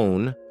 and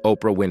OWN,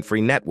 Oprah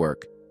Winfrey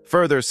Network,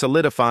 further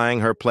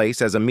solidifying her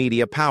place as a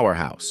media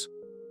powerhouse.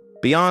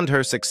 Beyond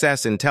her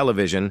success in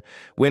television,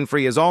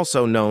 Winfrey is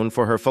also known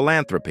for her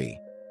philanthropy.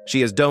 She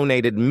has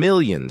donated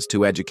millions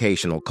to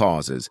educational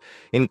causes,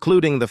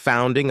 including the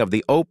founding of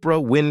the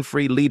Oprah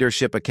Winfrey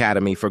Leadership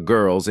Academy for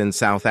Girls in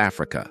South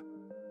Africa.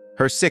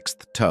 Her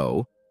sixth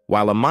toe,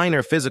 while a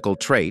minor physical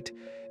trait,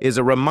 is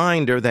a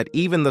reminder that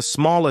even the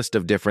smallest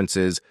of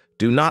differences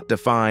do not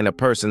define a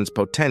person's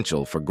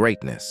potential for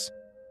greatness.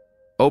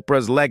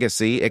 Oprah's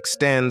legacy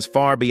extends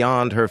far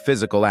beyond her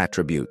physical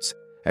attributes,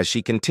 as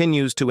she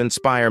continues to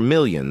inspire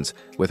millions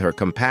with her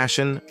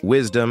compassion,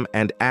 wisdom,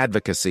 and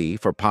advocacy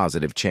for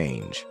positive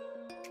change.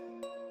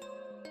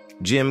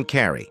 Jim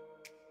Carrey.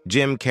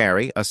 Jim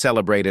Carrey, a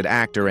celebrated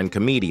actor and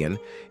comedian,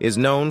 is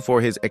known for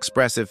his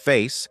expressive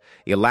face,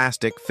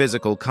 elastic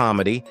physical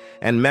comedy,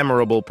 and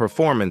memorable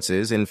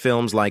performances in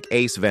films like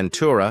Ace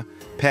Ventura,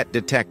 Pet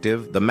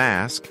Detective, The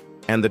Mask,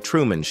 and The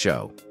Truman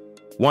Show.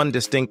 One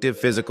distinctive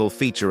physical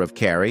feature of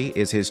Carrey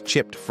is his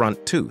chipped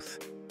front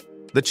tooth.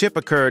 The chip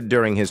occurred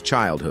during his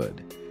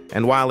childhood,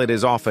 and while it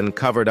is often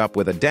covered up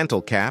with a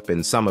dental cap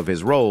in some of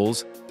his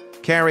roles,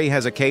 Carrey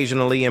has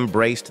occasionally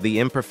embraced the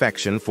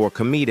imperfection for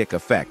comedic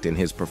effect in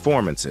his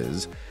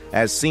performances,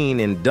 as seen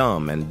in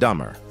Dumb and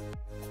Dumber.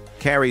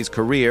 Carrey's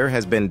career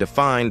has been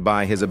defined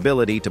by his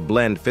ability to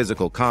blend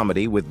physical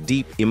comedy with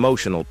deep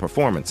emotional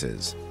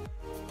performances.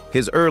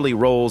 His early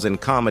roles in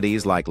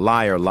comedies like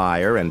Liar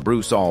Liar and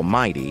Bruce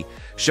Almighty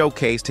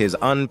showcased his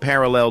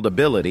unparalleled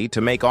ability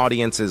to make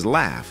audiences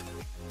laugh,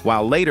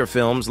 while later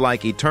films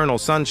like Eternal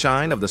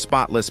Sunshine of the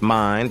Spotless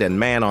Mind and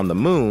Man on the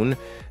Moon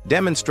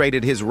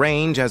demonstrated his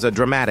range as a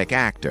dramatic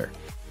actor.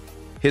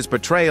 His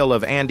portrayal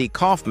of Andy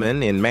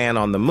Kaufman in Man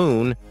on the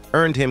Moon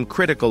earned him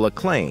critical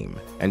acclaim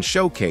and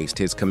showcased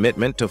his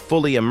commitment to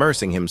fully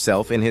immersing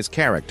himself in his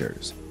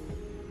characters.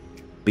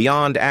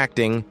 Beyond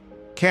acting,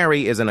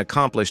 Carrey is an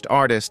accomplished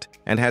artist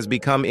and has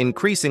become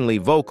increasingly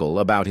vocal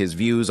about his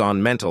views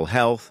on mental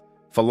health,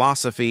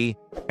 philosophy,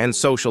 and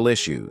social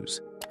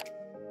issues.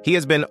 He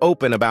has been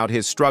open about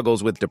his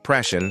struggles with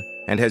depression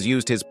and has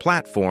used his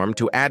platform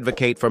to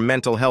advocate for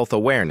mental health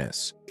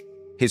awareness.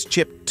 His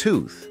chipped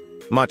tooth,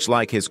 much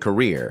like his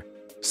career,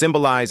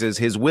 symbolizes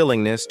his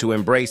willingness to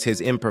embrace his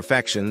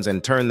imperfections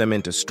and turn them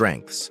into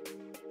strengths.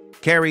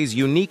 Carrey's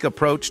unique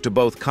approach to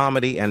both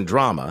comedy and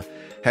drama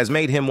has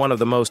made him one of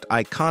the most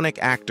iconic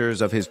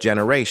actors of his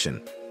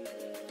generation.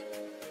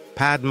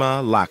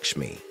 Padma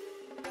Lakshmi.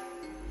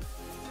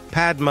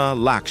 Padma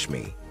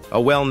Lakshmi, a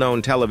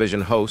well-known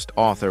television host,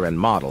 author, and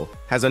model,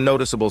 has a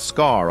noticeable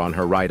scar on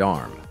her right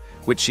arm,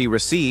 which she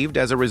received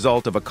as a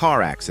result of a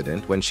car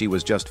accident when she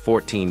was just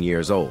 14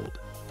 years old.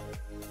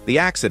 The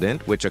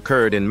accident, which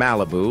occurred in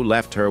Malibu,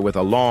 left her with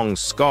a long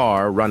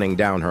scar running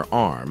down her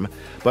arm,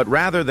 but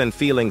rather than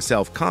feeling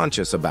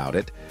self-conscious about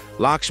it,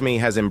 Lakshmi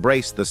has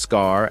embraced the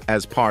scar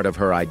as part of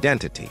her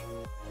identity.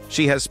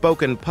 She has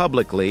spoken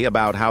publicly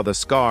about how the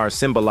scar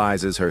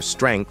symbolizes her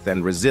strength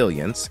and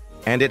resilience,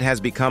 and it has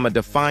become a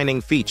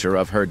defining feature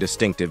of her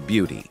distinctive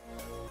beauty.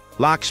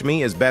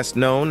 Lakshmi is best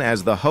known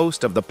as the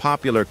host of the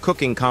popular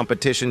cooking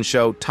competition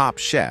show Top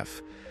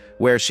Chef,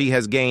 where she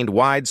has gained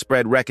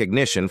widespread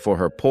recognition for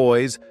her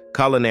poise,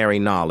 culinary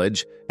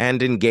knowledge,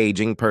 and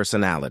engaging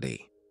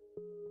personality.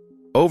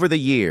 Over the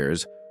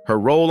years, her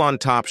role on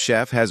Top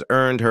Chef has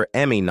earned her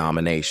Emmy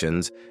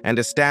nominations and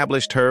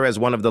established her as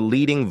one of the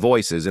leading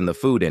voices in the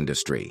food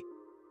industry.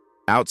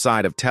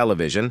 Outside of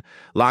television,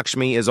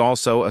 Lakshmi is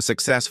also a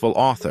successful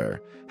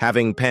author,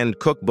 having penned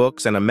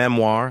cookbooks and a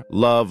memoir,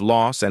 Love,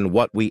 Loss, and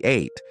What We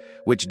Ate,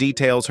 which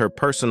details her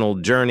personal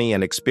journey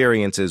and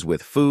experiences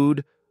with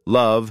food,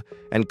 love,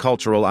 and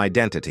cultural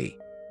identity.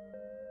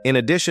 In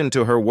addition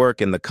to her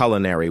work in the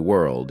culinary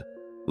world,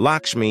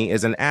 Lakshmi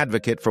is an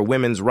advocate for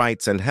women's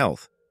rights and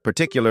health,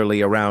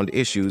 particularly around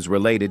issues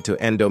related to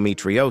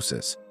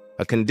endometriosis,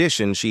 a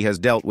condition she has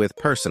dealt with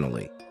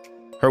personally.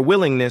 Her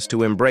willingness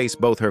to embrace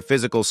both her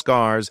physical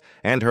scars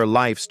and her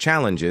life's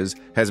challenges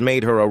has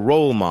made her a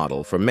role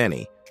model for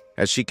many,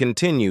 as she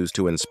continues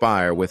to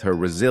inspire with her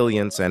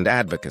resilience and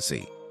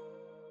advocacy.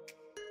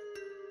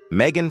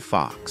 Megan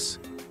Fox.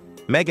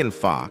 Megan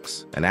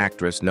Fox, an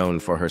actress known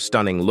for her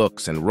stunning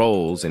looks and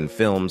roles in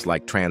films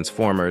like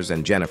Transformers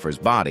and Jennifer's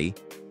Body,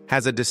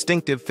 has a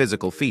distinctive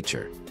physical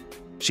feature.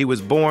 She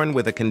was born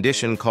with a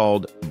condition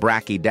called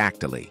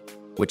brachydactyly,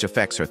 which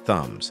affects her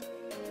thumbs,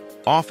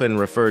 often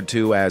referred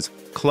to as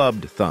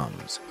clubbed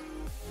thumbs.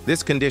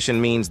 This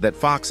condition means that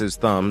Fox's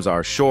thumbs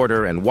are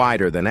shorter and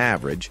wider than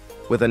average,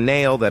 with a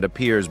nail that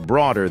appears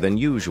broader than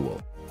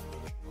usual.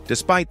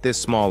 Despite this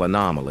small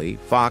anomaly,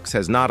 Fox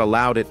has not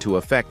allowed it to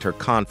affect her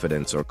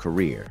confidence or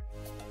career,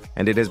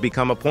 and it has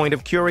become a point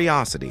of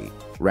curiosity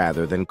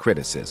rather than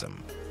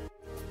criticism.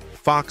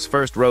 Fox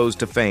first rose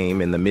to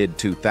fame in the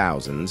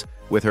mid-2000s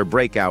with her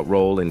breakout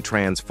role in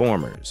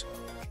Transformers,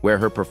 where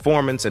her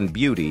performance and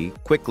beauty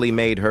quickly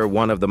made her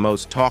one of the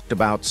most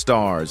talked-about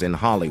stars in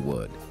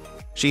Hollywood.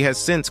 She has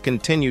since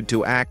continued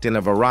to act in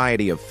a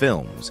variety of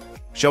films,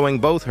 showing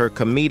both her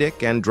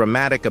comedic and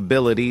dramatic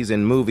abilities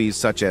in movies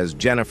such as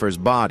Jennifer's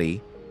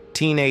Body,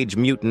 Teenage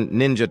Mutant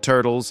Ninja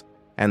Turtles,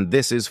 and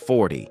This Is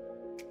 40.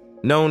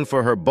 Known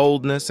for her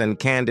boldness and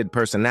candid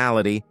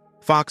personality,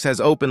 Fox has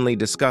openly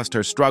discussed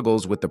her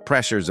struggles with the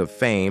pressures of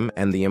fame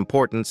and the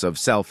importance of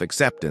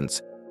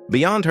self-acceptance.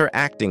 Beyond her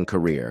acting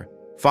career,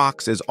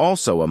 Fox is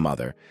also a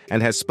mother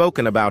and has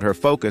spoken about her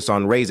focus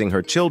on raising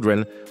her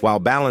children while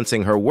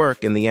balancing her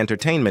work in the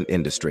entertainment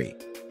industry.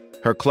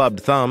 Her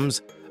clubbed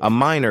thumbs, a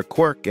minor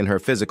quirk in her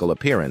physical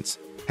appearance,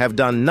 have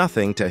done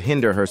nothing to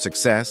hinder her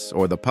success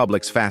or the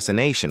public's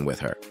fascination with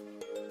her.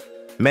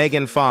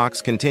 Megan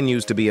Fox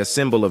continues to be a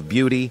symbol of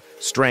beauty,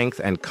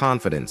 strength, and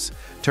confidence,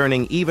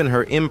 turning even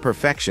her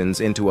imperfections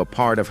into a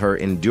part of her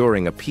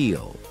enduring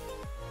appeal.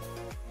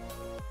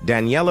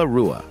 Daniela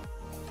Rua.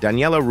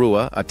 Daniela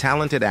Rua, a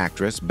talented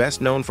actress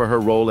best known for her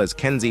role as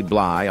Kenzie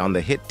Bly on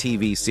the hit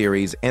TV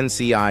series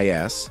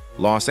NCIS,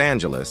 Los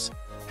Angeles,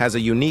 has a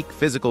unique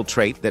physical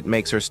trait that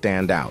makes her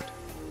stand out.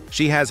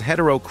 She has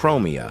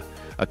heterochromia,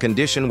 a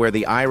condition where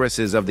the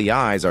irises of the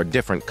eyes are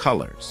different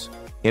colors.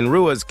 In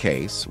Rua's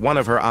case, one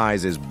of her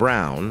eyes is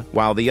brown,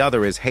 while the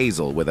other is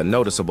hazel with a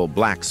noticeable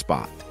black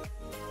spot.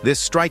 This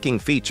striking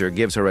feature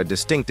gives her a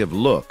distinctive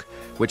look,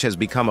 which has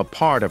become a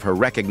part of her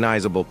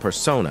recognizable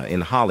persona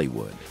in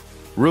Hollywood.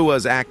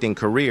 Rua's acting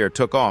career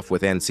took off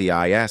with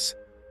NCIS,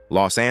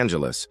 Los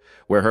Angeles,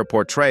 where her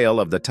portrayal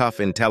of the tough,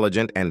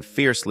 intelligent, and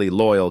fiercely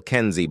loyal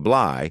Kenzie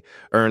Bly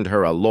earned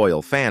her a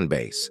loyal fan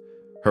base.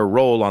 Her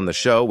role on the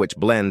show, which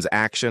blends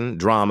action,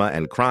 drama,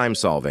 and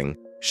crime-solving,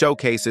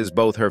 showcases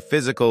both her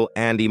physical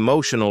and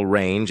emotional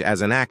range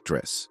as an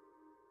actress.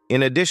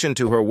 In addition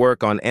to her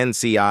work on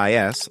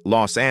NCIS,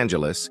 Los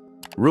Angeles,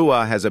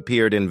 Rua has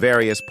appeared in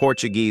various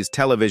Portuguese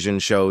television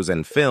shows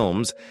and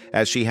films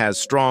as she has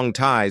strong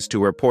ties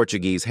to her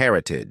Portuguese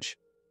heritage.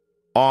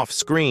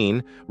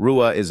 Off-screen,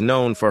 Rua is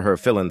known for her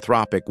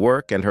philanthropic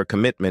work and her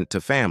commitment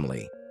to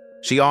family.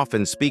 She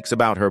often speaks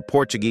about her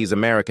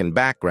Portuguese-American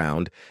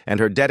background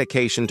and her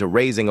dedication to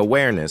raising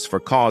awareness for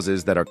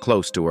causes that are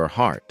close to her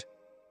heart.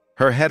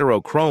 Her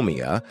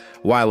heterochromia,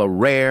 while a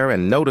rare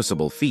and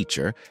noticeable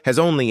feature, has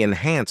only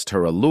enhanced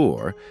her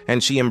allure,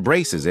 and she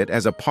embraces it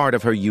as a part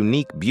of her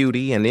unique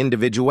beauty and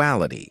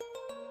individuality.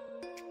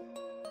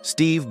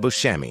 Steve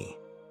Buscemi.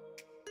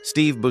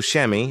 Steve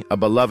Buscemi, a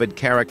beloved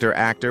character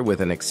actor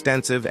with an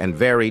extensive and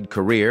varied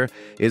career,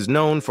 is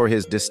known for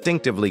his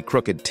distinctively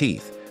crooked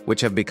teeth,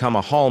 which have become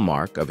a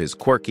hallmark of his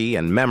quirky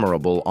and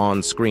memorable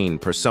on-screen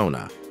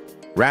persona.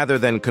 Rather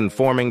than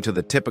conforming to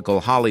the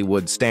typical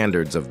Hollywood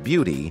standards of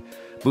beauty,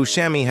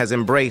 Buscemi has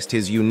embraced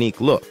his unique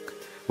look,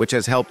 which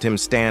has helped him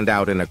stand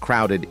out in a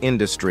crowded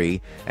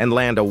industry and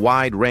land a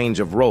wide range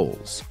of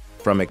roles,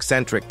 from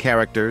eccentric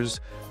characters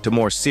to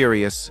more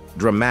serious,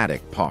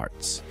 dramatic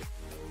parts.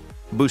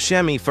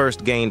 Buscemi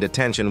first gained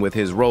attention with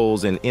his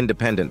roles in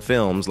independent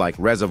films like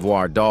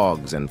Reservoir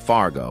Dogs and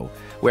Fargo,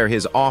 where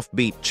his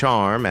offbeat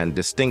charm and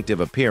distinctive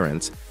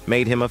appearance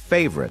made him a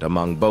favorite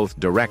among both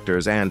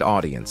directors and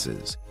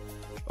audiences.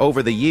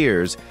 Over the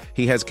years,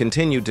 he has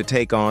continued to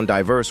take on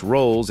diverse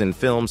roles in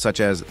films such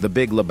as The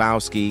Big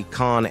Lebowski,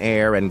 Con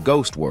Air, and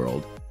Ghost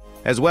World,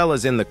 as well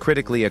as in the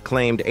critically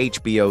acclaimed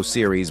HBO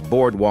series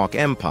Boardwalk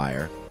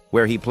Empire,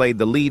 where he played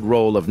the lead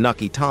role of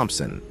Nucky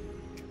Thompson.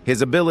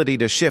 His ability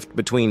to shift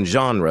between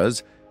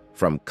genres,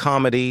 from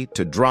comedy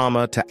to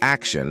drama to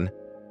action,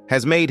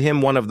 has made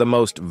him one of the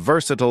most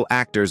versatile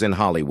actors in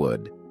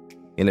Hollywood.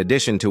 In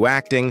addition to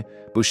acting,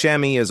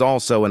 Buscemi is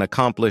also an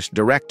accomplished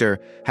director,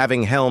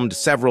 having helmed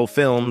several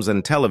films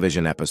and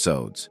television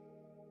episodes.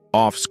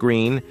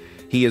 Off-screen,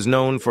 he is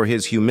known for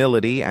his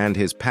humility and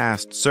his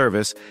past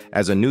service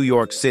as a New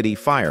York City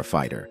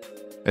firefighter,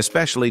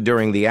 especially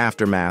during the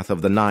aftermath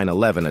of the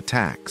 9/11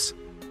 attacks.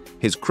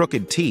 His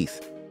crooked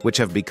teeth, which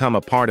have become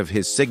a part of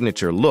his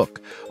signature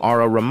look,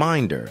 are a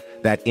reminder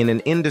that in an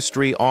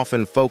industry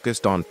often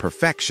focused on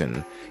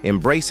perfection,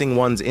 embracing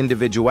one's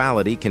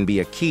individuality can be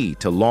a key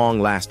to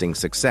long-lasting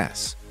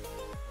success.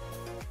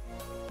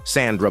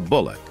 Sandra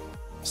Bullock.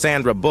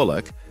 Sandra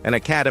Bullock, an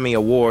Academy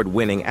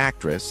Award-winning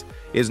actress,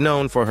 is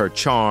known for her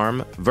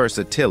charm,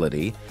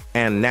 versatility,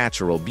 and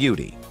natural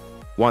beauty.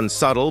 One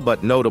subtle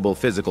but notable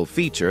physical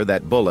feature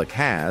that Bullock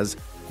has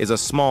is a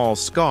small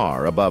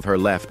scar above her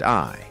left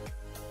eye.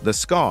 The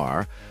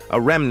scar,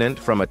 a remnant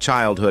from a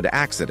childhood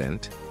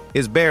accident,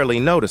 is barely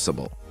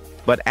noticeable,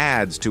 but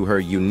adds to her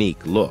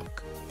unique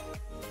look.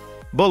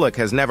 Bullock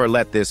has never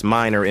let this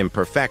minor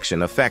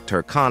imperfection affect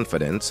her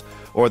confidence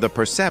or the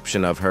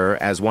perception of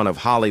her as one of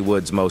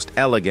Hollywood's most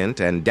elegant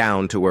and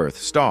down-to-earth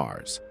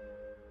stars.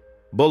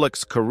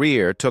 Bullock's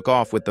career took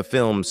off with the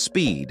film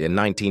Speed in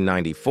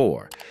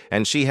 1994,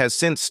 and she has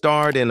since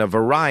starred in a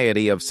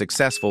variety of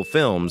successful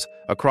films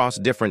across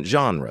different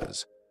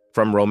genres,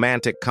 from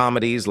romantic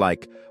comedies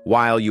like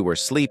While You Were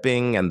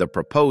Sleeping and The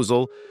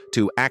Proposal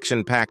to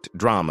action-packed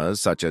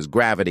dramas such as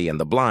Gravity and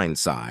The Blind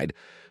Side,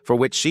 for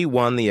which she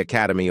won the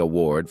Academy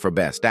Award for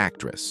Best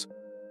Actress.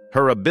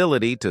 Her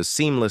ability to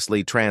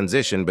seamlessly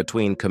transition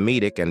between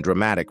comedic and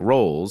dramatic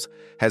roles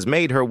has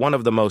made her one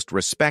of the most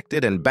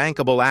respected and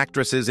bankable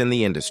actresses in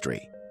the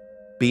industry.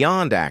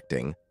 Beyond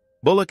acting,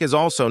 Bullock is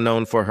also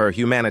known for her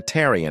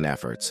humanitarian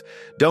efforts,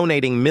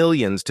 donating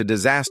millions to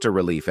disaster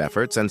relief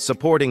efforts and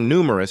supporting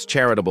numerous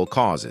charitable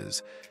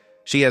causes.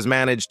 She has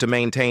managed to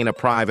maintain a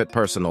private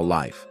personal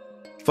life,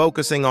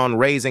 focusing on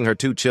raising her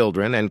 2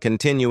 children and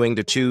continuing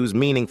to choose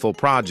meaningful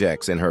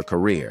projects in her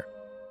career.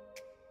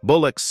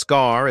 Bullock's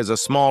scar is a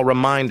small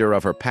reminder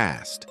of her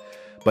past,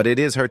 but it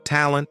is her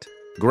talent,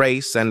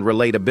 grace, and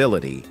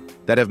relatability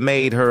that have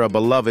made her a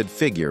beloved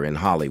figure in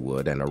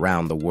Hollywood and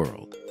around the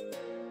world.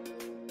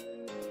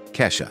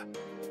 Kesha.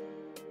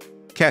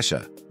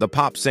 Kesha, the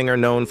pop singer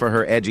known for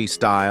her edgy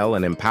style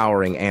and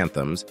empowering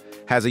anthems,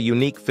 has a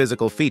unique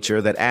physical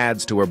feature that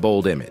adds to her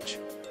bold image.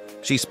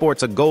 She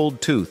sports a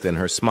gold tooth in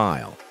her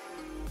smile.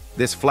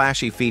 This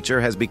flashy feature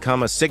has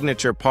become a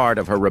signature part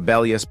of her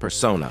rebellious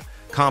persona,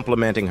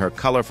 complementing her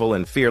colorful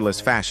and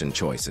fearless fashion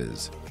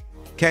choices.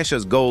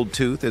 Kesha's gold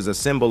tooth is a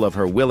symbol of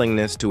her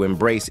willingness to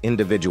embrace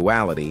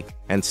individuality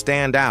and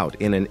stand out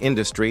in an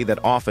industry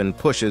that often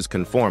pushes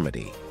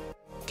conformity.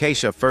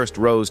 Kesha first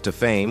rose to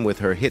fame with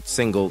her hit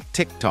single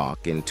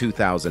TikTok in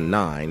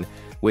 2009,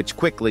 which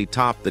quickly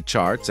topped the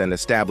charts and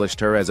established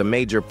her as a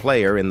major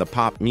player in the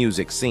pop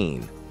music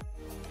scene.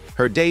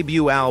 Her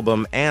debut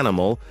album,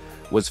 Animal,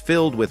 was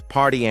filled with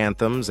party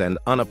anthems and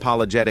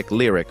unapologetic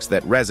lyrics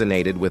that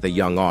resonated with a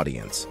young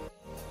audience.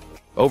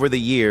 Over the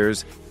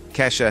years,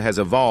 Kesha has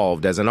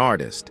evolved as an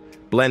artist,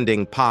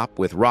 blending pop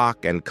with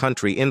rock and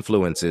country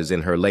influences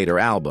in her later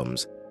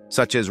albums,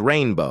 such as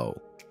Rainbow,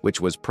 which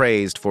was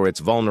praised for its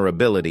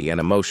vulnerability and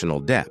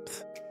emotional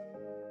depth.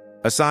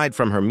 Aside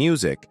from her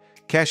music,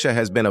 Kesha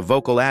has been a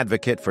vocal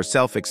advocate for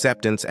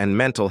self-acceptance and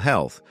mental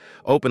health,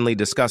 openly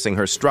discussing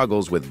her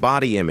struggles with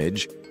body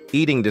image,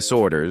 eating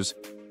disorders,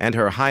 and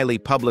her highly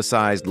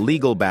publicized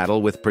legal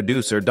battle with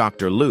producer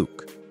Dr.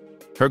 Luke.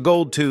 Her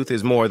gold tooth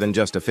is more than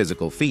just a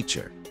physical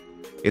feature.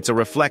 It's a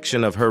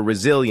reflection of her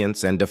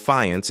resilience and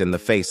defiance in the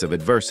face of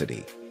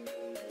adversity.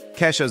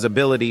 Kesha's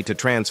ability to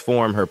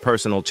transform her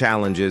personal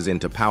challenges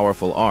into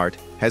powerful art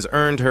has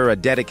earned her a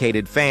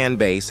dedicated fan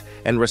base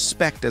and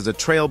respect as a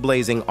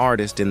trailblazing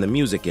artist in the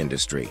music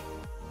industry.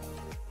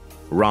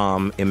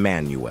 Rahm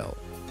Emanuel.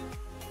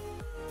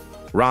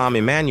 Rahm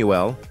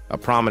Emanuel, a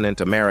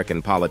prominent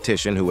American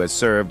politician who has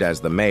served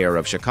as the mayor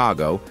of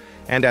Chicago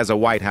and as a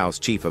White House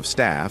chief of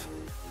staff,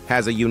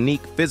 has a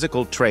unique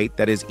physical trait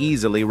that is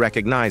easily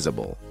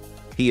recognizable.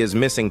 He is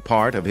missing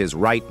part of his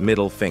right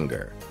middle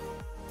finger.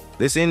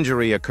 This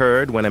injury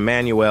occurred when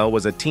Emanuel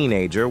was a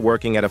teenager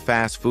working at a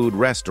fast food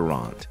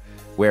restaurant,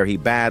 where he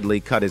badly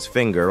cut his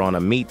finger on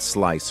a meat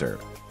slicer.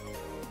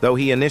 Though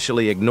he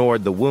initially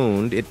ignored the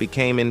wound, it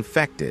became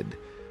infected,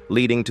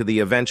 leading to the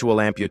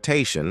eventual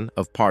amputation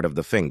of part of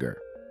the finger.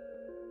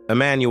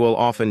 Emanuel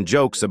often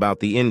jokes about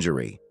the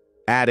injury,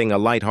 adding a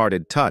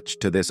lighthearted touch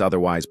to this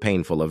otherwise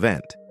painful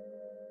event.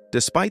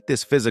 Despite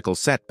this physical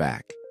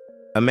setback,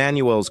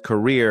 Emanuel's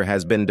career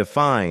has been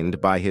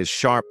defined by his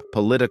sharp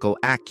political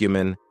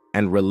acumen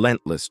and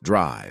relentless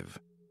drive.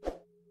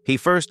 He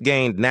first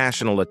gained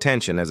national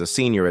attention as a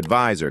senior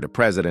advisor to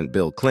President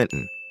Bill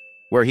Clinton,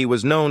 where he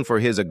was known for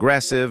his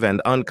aggressive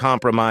and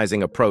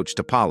uncompromising approach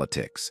to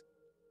politics.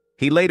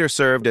 He later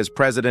served as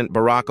President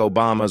Barack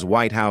Obama's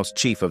White House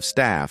chief of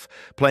staff,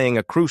 playing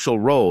a crucial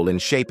role in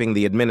shaping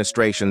the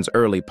administration's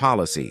early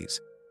policies.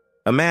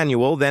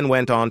 Emanuel then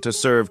went on to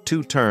serve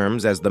 2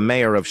 terms as the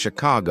mayor of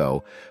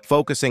Chicago,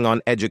 focusing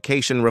on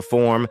education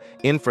reform,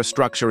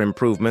 infrastructure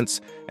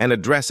improvements, and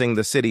addressing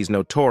the city's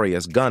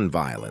notorious gun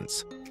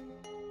violence.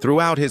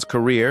 Throughout his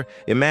career,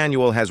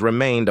 Emanuel has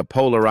remained a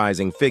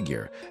polarizing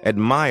figure,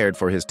 admired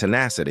for his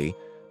tenacity,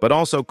 but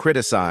also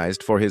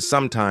criticized for his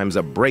sometimes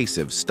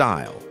abrasive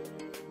style.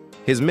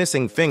 His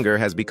missing finger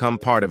has become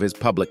part of his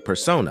public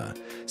persona,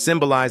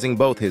 symbolizing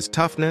both his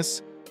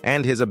toughness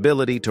and his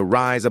ability to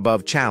rise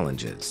above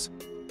challenges.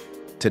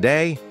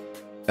 Today,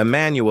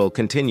 Emanuel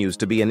continues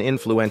to be an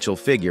influential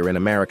figure in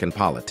American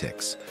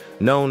politics,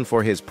 known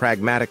for his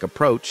pragmatic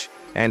approach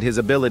and his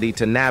ability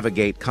to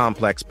navigate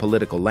complex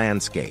political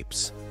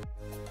landscapes.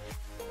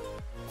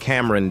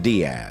 Cameron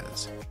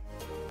Diaz.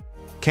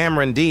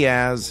 Cameron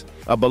Diaz,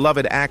 a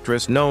beloved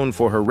actress known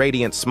for her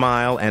radiant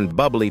smile and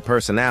bubbly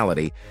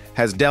personality,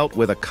 has dealt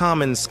with a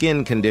common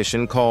skin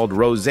condition called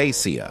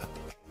rosacea,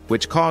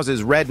 which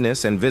causes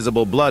redness and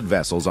visible blood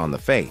vessels on the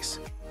face.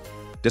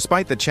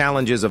 Despite the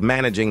challenges of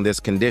managing this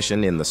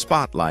condition in the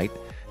spotlight,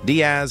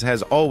 Diaz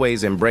has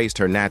always embraced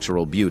her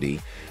natural beauty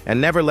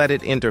and never let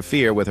it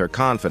interfere with her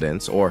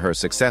confidence or her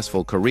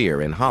successful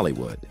career in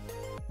Hollywood.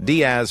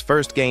 Diaz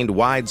first gained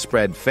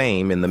widespread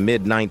fame in the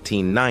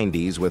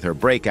mid-1990s with her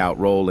breakout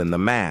role in The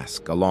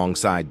Mask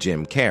alongside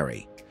Jim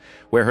Carrey,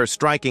 where her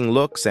striking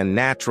looks and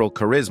natural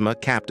charisma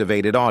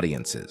captivated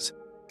audiences.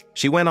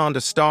 She went on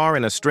to star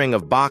in a string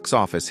of box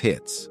office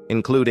hits,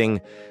 including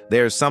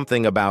There's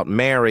Something About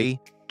Mary,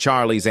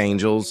 Charlie's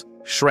Angels,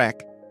 Shrek,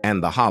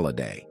 and The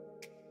Holiday.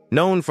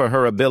 Known for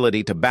her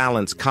ability to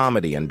balance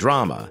comedy and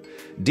drama,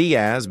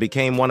 Diaz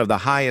became one of the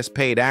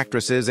highest-paid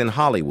actresses in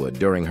Hollywood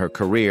during her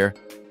career,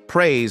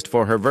 praised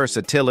for her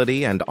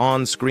versatility and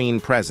on-screen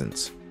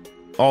presence.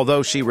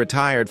 Although she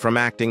retired from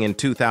acting in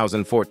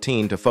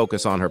 2014 to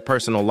focus on her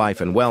personal life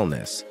and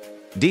wellness,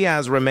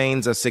 Diaz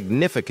remains a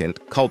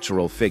significant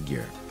cultural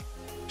figure.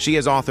 She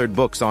has authored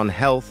books on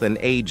health and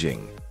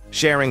aging,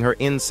 sharing her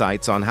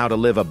insights on how to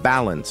live a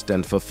balanced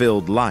and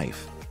fulfilled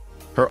life.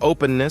 Her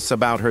openness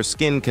about her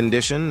skin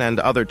condition and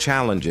other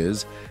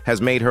challenges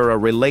has made her a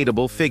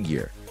relatable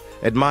figure,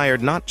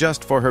 admired not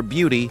just for her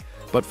beauty,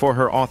 but for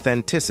her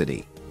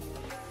authenticity.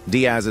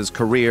 Diaz's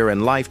career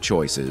and life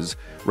choices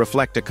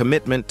reflect a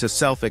commitment to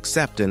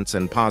self-acceptance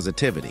and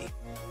positivity,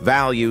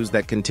 values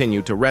that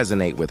continue to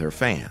resonate with her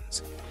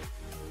fans.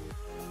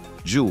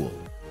 Jewel.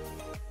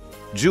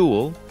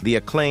 Jewel, the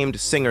acclaimed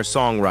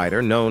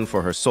singer-songwriter known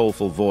for her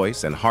soulful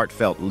voice and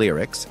heartfelt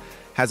lyrics,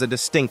 has a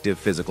distinctive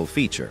physical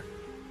feature.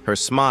 Her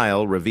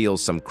smile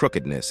reveals some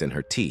crookedness in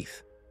her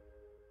teeth.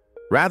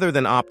 Rather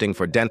than opting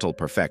for dental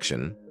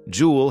perfection,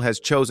 Jewel has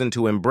chosen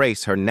to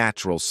embrace her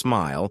natural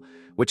smile,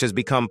 which has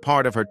become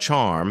part of her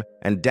charm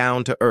and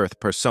down-to-earth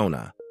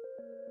persona.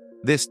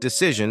 This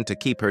decision to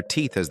keep her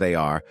teeth as they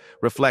are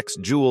reflects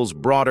Jewel's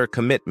broader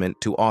commitment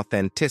to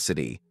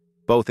authenticity,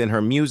 both in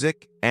her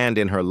music and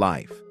in her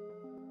life.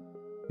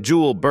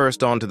 Jewel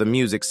burst onto the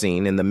music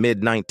scene in the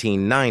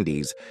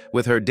mid-1990s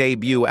with her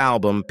debut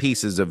album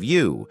Pieces of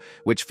You,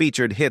 which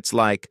featured hits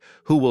like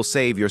Who Will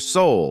Save Your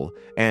Soul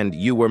and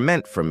You Were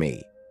Meant for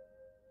Me.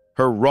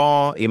 Her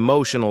raw,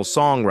 emotional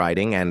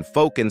songwriting and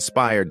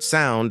folk-inspired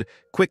sound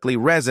quickly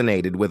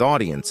resonated with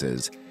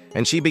audiences,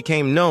 and she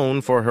became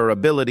known for her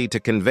ability to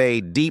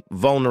convey deep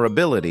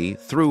vulnerability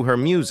through her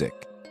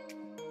music.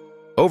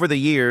 Over the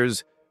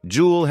years,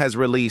 Jewel has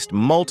released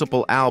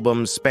multiple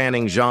albums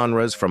spanning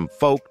genres from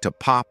folk to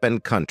pop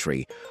and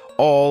country,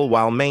 all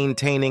while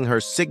maintaining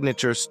her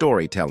signature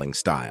storytelling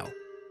style.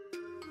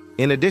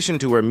 In addition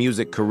to her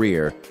music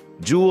career,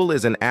 Jewel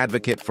is an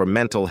advocate for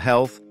mental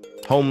health,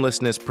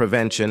 homelessness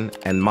prevention,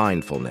 and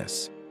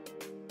mindfulness.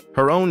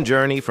 Her own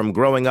journey from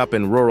growing up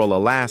in rural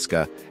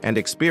Alaska and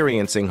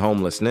experiencing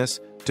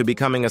homelessness to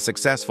becoming a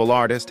successful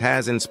artist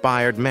has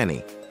inspired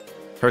many.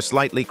 Her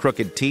slightly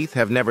crooked teeth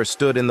have never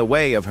stood in the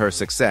way of her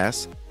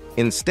success.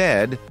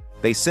 Instead,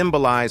 they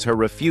symbolize her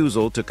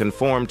refusal to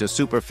conform to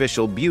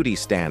superficial beauty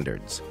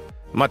standards,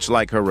 much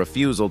like her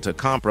refusal to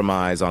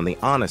compromise on the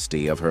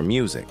honesty of her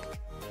music.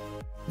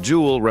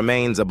 Jewel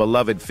remains a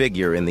beloved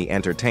figure in the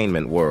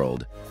entertainment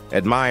world,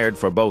 admired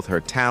for both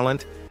her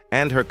talent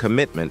and her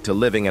commitment to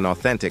living an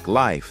authentic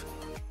life.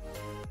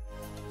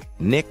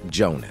 Nick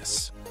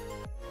Jonas.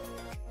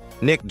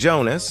 Nick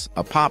Jonas,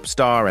 a pop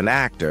star and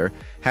actor,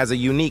 has a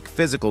unique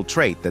physical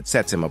trait that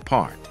sets him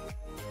apart.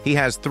 He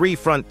has 3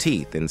 front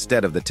teeth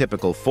instead of the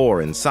typical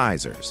 4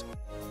 incisors.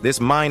 This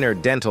minor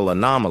dental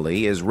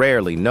anomaly is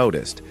rarely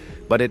noticed,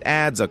 but it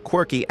adds a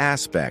quirky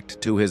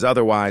aspect to his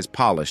otherwise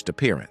polished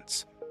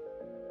appearance.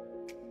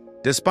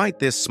 Despite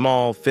this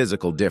small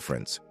physical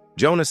difference,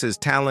 Jonas's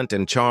talent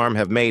and charm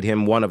have made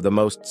him one of the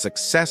most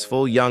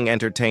successful young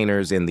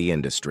entertainers in the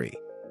industry.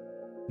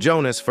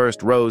 Jonas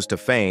first rose to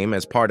fame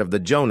as part of the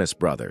Jonas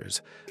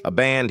Brothers, a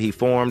band he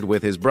formed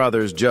with his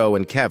brothers Joe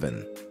and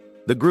Kevin.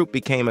 The group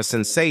became a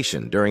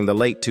sensation during the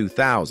late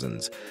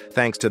 2000s,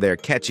 thanks to their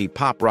catchy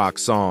pop rock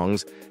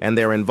songs and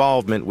their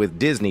involvement with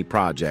Disney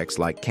projects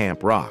like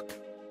Camp Rock.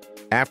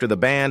 After the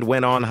band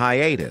went on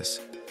hiatus,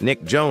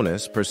 Nick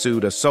Jonas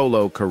pursued a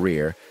solo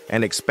career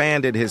and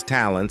expanded his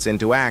talents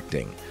into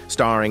acting,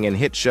 starring in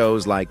hit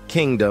shows like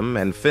Kingdom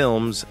and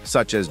films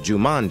such as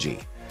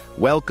Jumanji,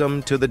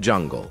 Welcome to the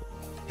Jungle.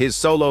 His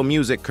solo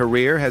music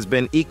career has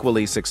been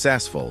equally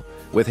successful,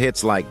 with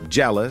hits like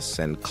Jealous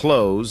and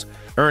Close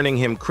earning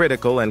him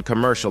critical and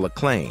commercial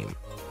acclaim.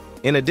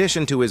 In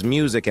addition to his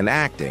music and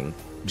acting,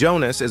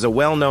 Jonas is a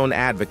well-known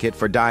advocate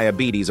for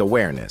diabetes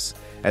awareness,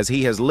 as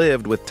he has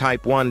lived with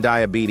type 1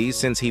 diabetes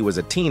since he was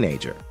a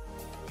teenager.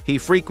 He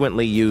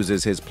frequently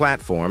uses his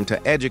platform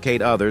to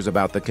educate others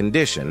about the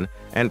condition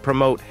and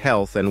promote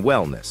health and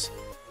wellness.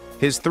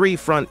 His 3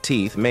 front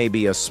teeth may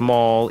be a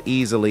small,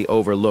 easily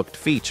overlooked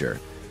feature,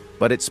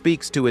 but it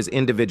speaks to his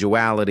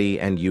individuality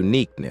and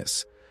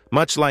uniqueness,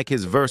 much like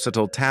his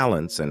versatile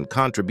talents and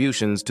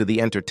contributions to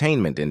the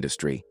entertainment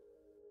industry.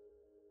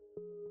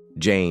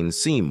 Jane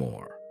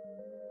Seymour.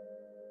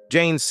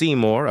 Jane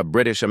Seymour, a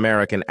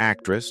British-American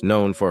actress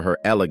known for her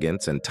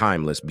elegance and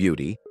timeless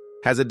beauty,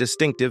 has a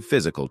distinctive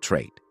physical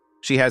trait.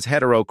 She has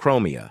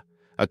heterochromia,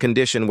 a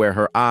condition where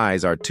her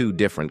eyes are two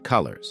different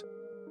colors.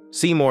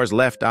 Seymour's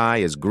left eye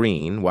is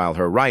green, while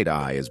her right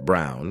eye is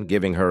brown,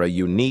 giving her a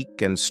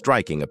unique and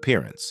striking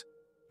appearance.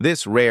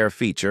 This rare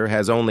feature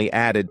has only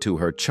added to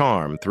her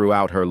charm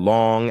throughout her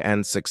long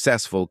and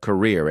successful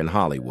career in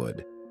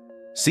Hollywood.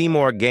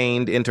 Seymour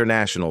gained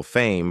international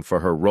fame for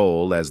her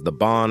role as the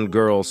Bond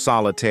girl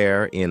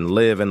Solitaire in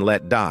Live and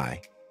Let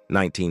Die,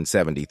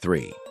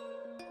 1973,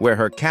 where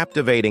her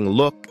captivating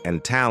look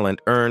and talent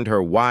earned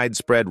her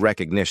widespread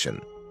recognition.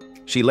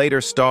 She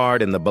later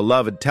starred in the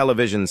beloved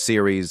television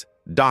series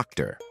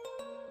Dr.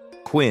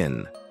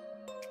 Quinn,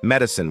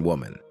 Medicine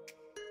Woman,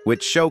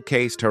 which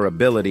showcased her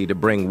ability to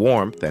bring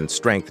warmth and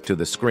strength to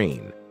the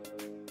screen.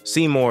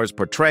 Seymour's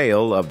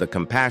portrayal of the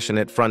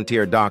compassionate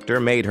frontier doctor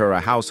made her a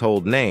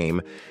household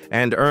name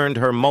and earned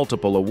her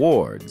multiple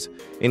awards,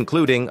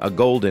 including a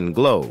Golden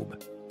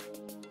Globe.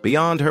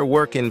 Beyond her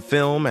work in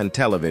film and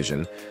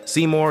television,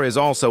 Seymour is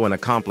also an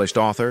accomplished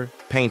author,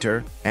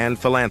 painter, and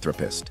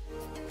philanthropist.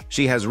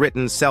 She has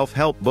written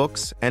self-help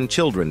books and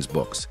children's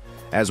books,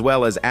 as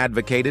well as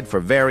advocated for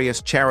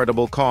various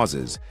charitable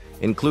causes,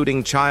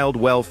 including child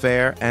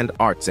welfare and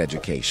arts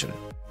education.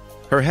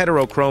 Her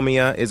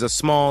heterochromia is a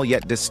small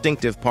yet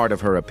distinctive part of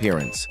her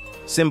appearance,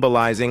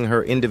 symbolizing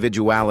her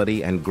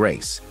individuality and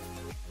grace.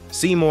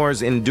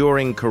 Seymour's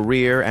enduring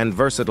career and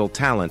versatile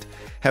talent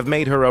have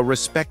made her a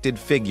respected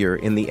figure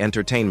in the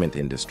entertainment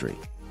industry,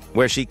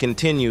 where she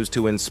continues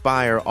to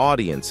inspire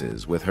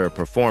audiences with her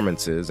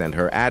performances and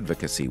her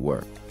advocacy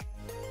work.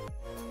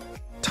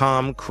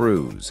 Tom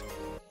Cruise.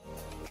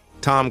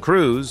 Tom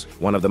Cruise,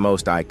 one of the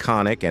most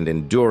iconic and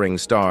enduring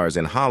stars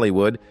in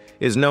Hollywood,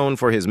 is known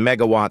for his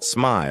megawatt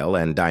smile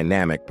and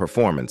dynamic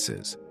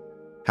performances.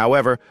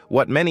 However,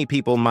 what many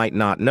people might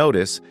not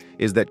notice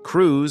is that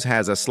Cruise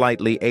has a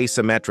slightly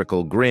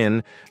asymmetrical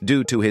grin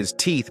due to his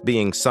teeth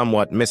being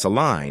somewhat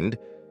misaligned.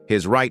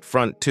 His right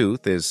front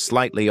tooth is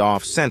slightly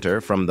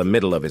off-center from the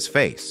middle of his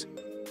face.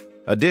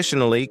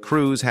 Additionally,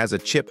 Cruise has a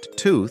chipped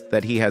tooth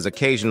that he has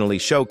occasionally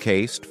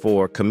showcased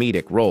for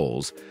comedic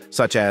roles,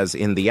 such as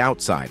in The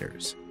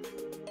Outsiders.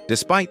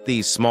 Despite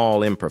these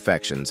small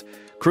imperfections,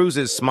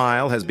 Cruise's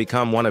smile has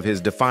become one of his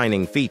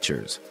defining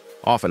features,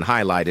 often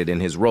highlighted in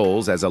his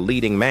roles as a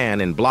leading man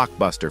in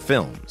blockbuster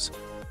films.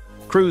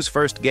 Cruise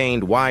first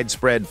gained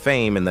widespread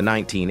fame in the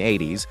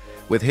 1980s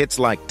with hits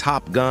like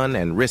Top Gun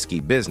and Risky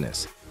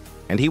Business,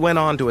 and he went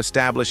on to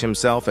establish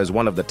himself as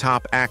one of the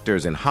top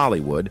actors in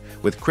Hollywood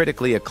with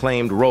critically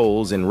acclaimed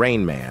roles in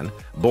Rain Man,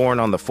 Born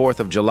on the 4th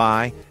of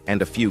July,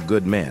 and A Few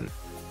Good Men.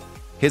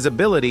 His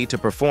ability to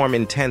perform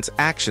intense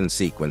action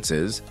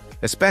sequences,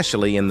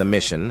 especially in the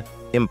Mission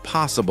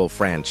Impossible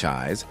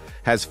franchise,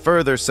 has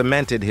further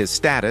cemented his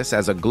status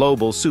as a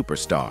global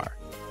superstar.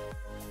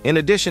 In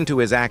addition to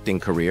his acting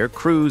career,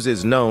 Cruise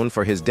is known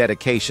for his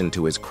dedication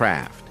to his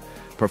craft,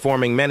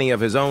 performing many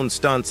of his own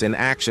stunts in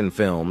action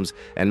films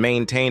and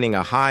maintaining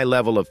a high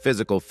level of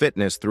physical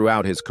fitness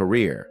throughout his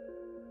career.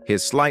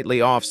 His slightly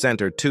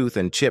off-center tooth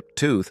and chipped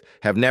tooth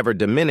have never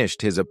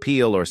diminished his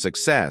appeal or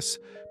success,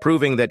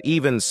 proving that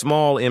even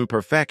small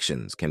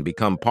imperfections can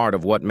become part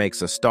of what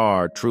makes a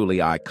star truly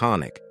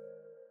iconic.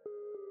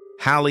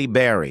 Halle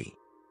Berry.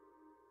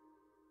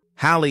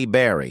 Halle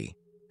Berry,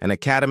 an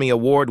Academy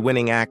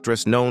Award-winning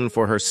actress known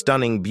for her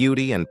stunning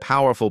beauty and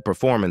powerful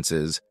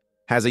performances,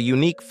 has a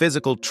unique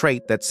physical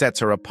trait that sets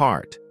her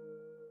apart.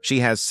 She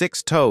has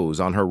 6 toes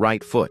on her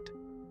right foot.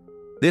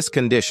 This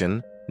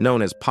condition,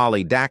 known as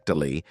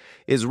polydactyly,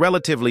 is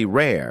relatively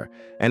rare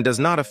and does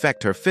not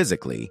affect her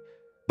physically,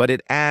 but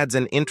it adds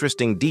an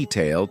interesting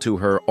detail to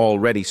her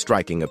already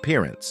striking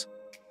appearance.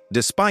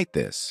 Despite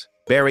this,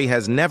 Berry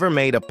has never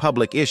made a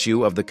public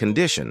issue of the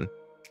condition,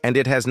 and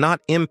it has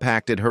not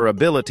impacted her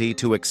ability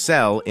to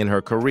excel in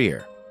her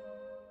career.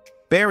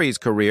 Berry's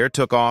career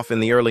took off in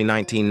the early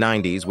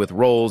 1990s with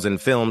roles in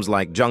films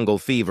like Jungle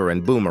Fever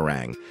and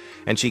Boomerang,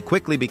 and she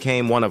quickly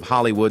became one of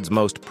Hollywood's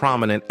most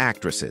prominent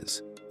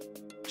actresses.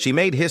 She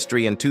made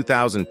history in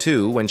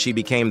 2002 when she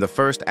became the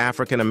first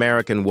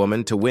African-American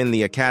woman to win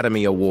the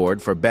Academy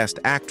Award for Best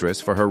Actress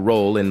for her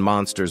role in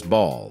Monsters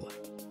Ball.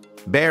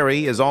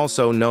 Berry is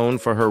also known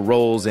for her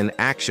roles in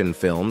action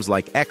films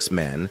like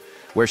X-Men,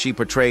 where she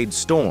portrayed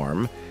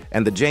Storm,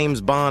 and the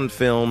James Bond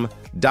film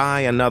Die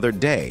Another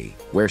Day,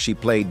 where she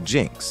played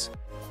Jinx.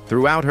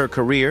 Throughout her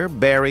career,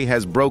 Berry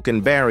has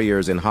broken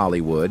barriers in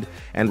Hollywood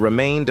and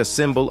remained a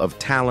symbol of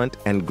talent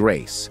and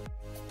grace.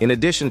 In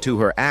addition to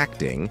her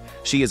acting,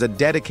 she is a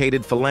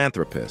dedicated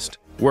philanthropist,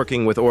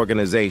 working with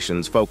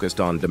organizations focused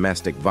on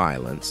domestic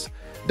violence,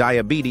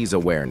 diabetes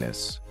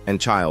awareness,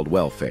 and child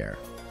welfare.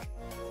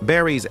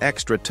 Berry's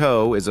extra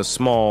toe is a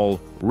small,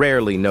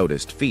 rarely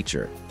noticed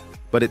feature,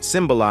 but it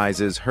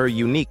symbolizes her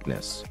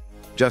uniqueness,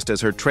 just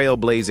as her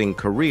trailblazing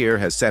career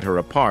has set her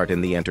apart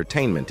in the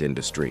entertainment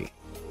industry.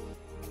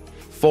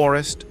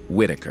 Forest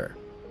Whitaker.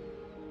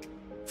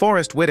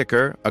 Forest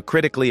Whitaker, a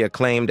critically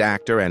acclaimed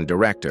actor and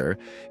director,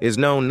 is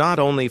known not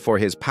only for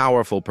his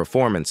powerful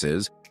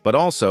performances, but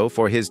also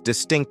for his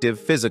distinctive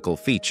physical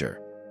feature,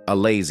 a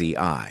lazy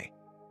eye.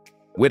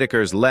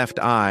 Whitaker's left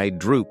eye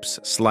droops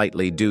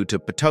slightly due to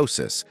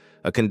ptosis,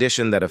 a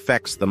condition that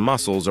affects the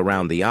muscles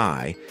around the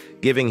eye,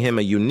 giving him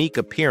a unique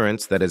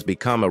appearance that has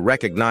become a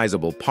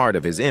recognizable part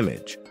of his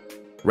image.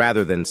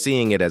 Rather than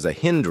seeing it as a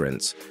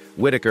hindrance,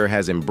 Whitaker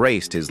has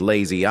embraced his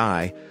lazy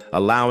eye,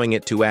 allowing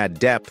it to add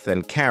depth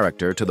and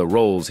character to the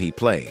roles he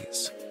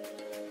plays.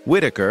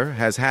 Whitaker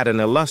has had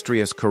an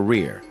illustrious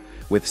career,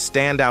 with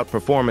standout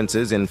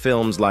performances in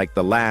films like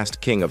The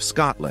Last King of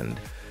Scotland,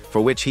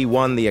 for which he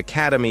won the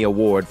Academy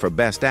Award for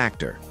Best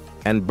Actor,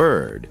 and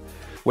Bird,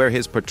 where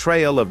his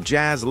portrayal of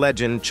jazz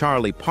legend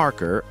Charlie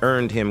Parker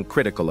earned him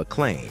critical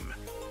acclaim.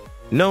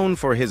 Known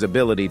for his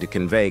ability to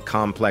convey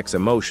complex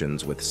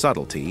emotions with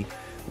subtlety,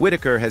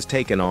 Whitaker has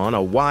taken on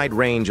a wide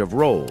range of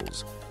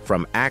roles,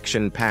 from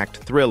action-packed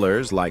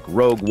thrillers like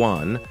Rogue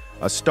One,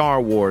 a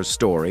Star Wars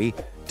story,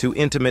 to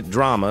intimate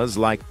dramas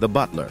like The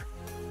Butler.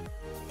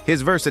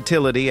 His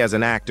versatility as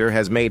an actor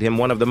has made him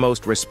one of the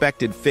most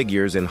respected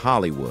figures in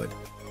Hollywood.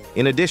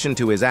 In addition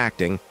to his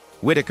acting,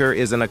 Whitaker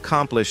is an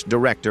accomplished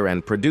director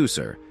and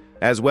producer,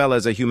 as well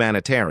as a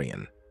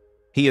humanitarian.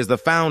 He is the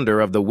founder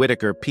of the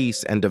Whitaker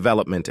Peace and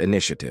Development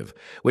Initiative,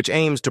 which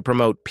aims to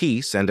promote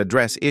peace and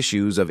address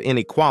issues of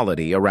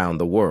inequality around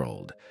the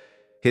world.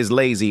 His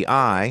lazy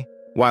eye,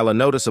 while a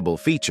noticeable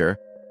feature,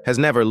 has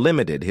never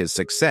limited his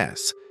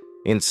success.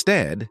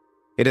 Instead,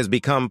 it has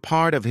become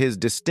part of his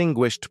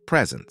distinguished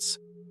presence,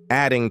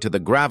 adding to the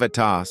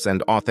gravitas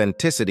and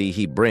authenticity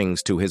he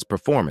brings to his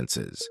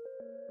performances.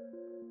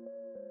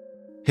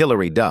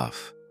 Hilary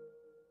Duff.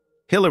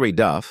 Hilary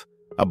Duff,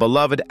 a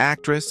beloved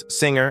actress,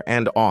 singer,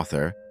 and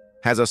author,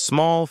 has a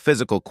small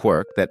physical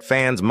quirk that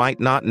fans might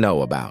not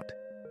know about.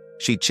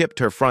 She chipped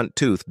her front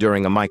tooth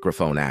during a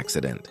microphone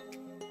accident.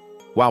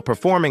 While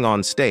performing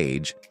on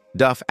stage,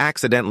 Duff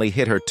accidentally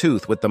hit her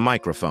tooth with the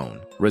microphone,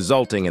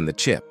 resulting in the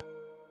chip.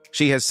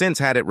 She has since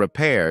had it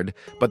repaired,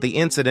 but the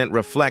incident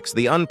reflects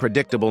the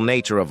unpredictable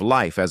nature of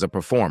life as a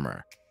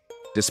performer.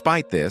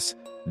 Despite this,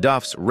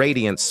 Duff's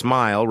radiant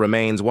smile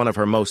remains one of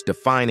her most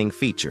defining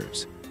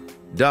features.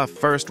 Duff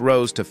first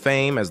rose to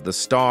fame as the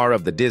star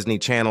of the Disney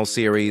Channel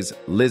series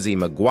Lizzie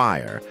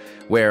McGuire,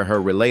 where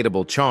her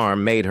relatable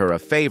charm made her a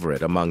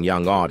favorite among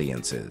young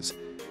audiences.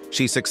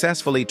 She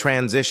successfully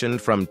transitioned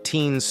from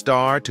teen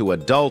star to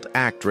adult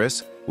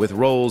actress with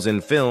roles in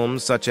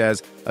films such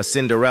as A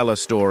Cinderella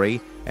Story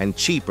and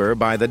Cheaper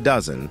by the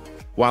Dozen,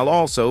 while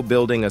also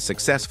building a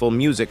successful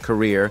music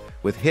career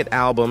with hit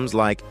albums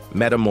like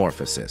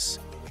Metamorphosis.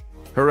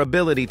 Her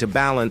ability to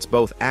balance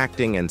both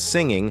acting and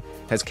singing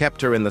has kept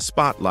her in the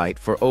spotlight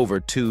for over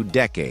 2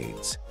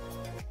 decades.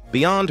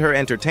 Beyond her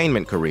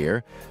entertainment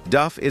career,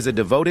 Duff is a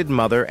devoted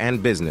mother and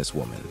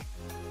businesswoman.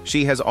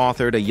 She has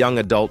authored a young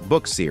adult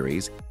book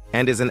series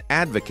and is an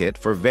advocate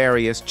for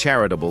various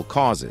charitable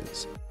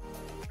causes.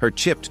 Her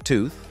chipped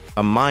tooth,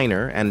 a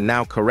minor and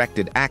now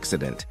corrected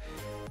accident,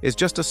 is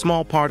just a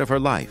small part of her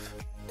life,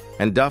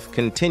 and Duff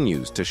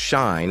continues to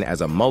shine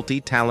as a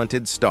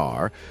multi-talented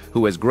star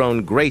who has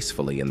grown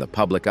gracefully in the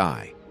public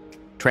eye,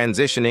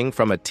 transitioning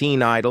from a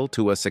teen idol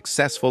to a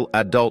successful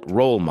adult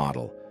role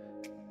model.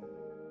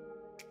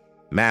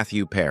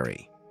 Matthew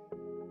Perry.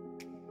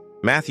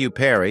 Matthew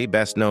Perry,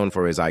 best known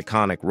for his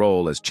iconic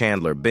role as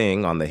Chandler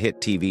Bing on the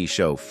hit TV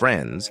show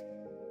Friends,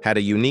 had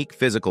a unique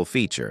physical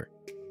feature.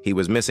 He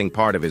was missing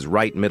part of his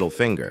right middle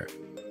finger.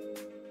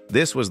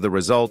 This was the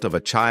result of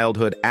a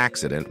childhood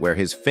accident where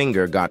his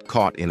finger got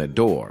caught in a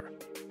door.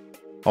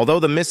 Although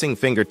the missing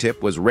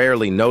fingertip was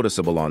rarely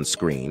noticeable on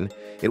screen,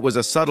 it was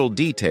a subtle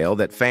detail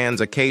that fans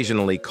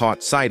occasionally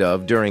caught sight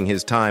of during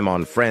his time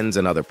on Friends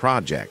and other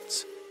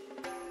projects.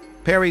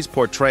 Perry's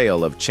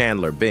portrayal of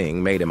Chandler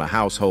Bing made him a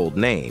household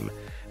name,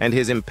 and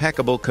his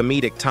impeccable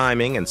comedic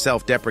timing and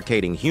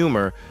self-deprecating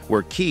humor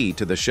were key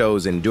to the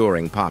show's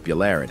enduring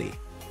popularity.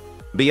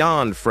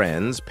 Beyond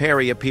Friends,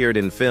 Perry appeared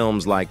in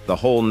films like The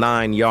Whole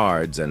 9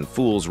 Yards and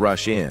Fools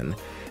Rush In,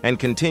 and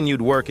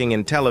continued working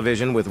in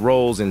television with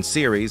roles in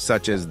series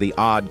such as The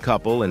Odd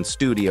Couple and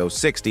Studio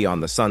 60 on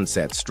the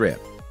Sunset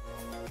Strip.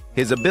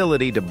 His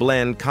ability to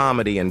blend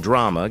comedy and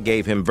drama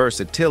gave him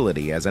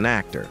versatility as an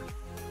actor.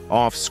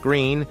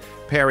 Off-screen,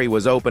 Perry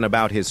was open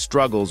about his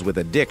struggles with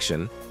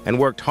addiction and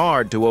worked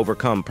hard to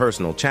overcome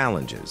personal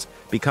challenges,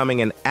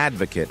 becoming an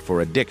advocate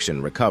for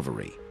addiction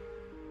recovery.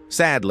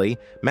 Sadly,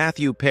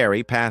 Matthew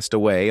Perry passed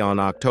away on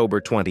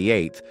October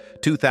 28,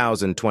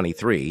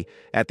 2023,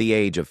 at the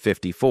age of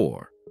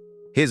 54.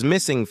 His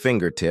missing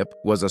fingertip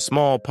was a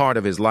small part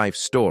of his life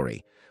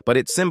story, but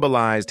it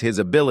symbolized his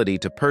ability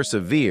to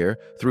persevere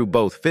through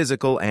both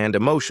physical and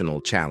emotional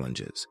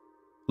challenges,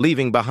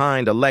 leaving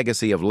behind a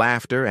legacy of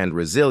laughter and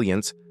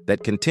resilience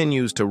that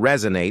continues to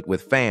resonate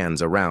with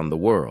fans around the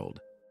world.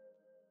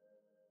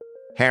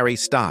 Harry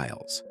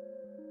Styles.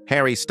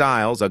 Harry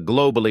Styles, a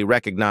globally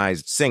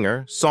recognized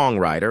singer,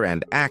 songwriter,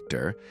 and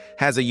actor,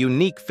 has a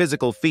unique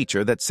physical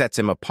feature that sets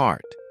him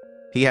apart.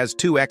 He has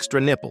 2 extra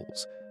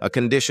nipples, a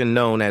condition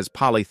known as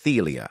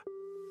polythelia.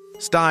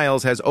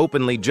 Styles has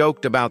openly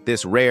joked about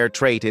this rare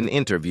trait in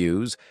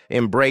interviews,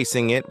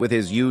 embracing it with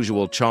his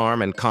usual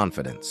charm and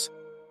confidence.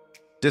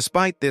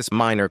 Despite this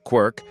minor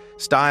quirk,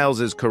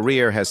 Styles'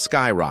 career has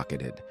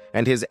skyrocketed,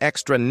 and his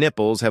extra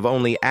nipples have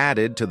only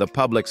added to the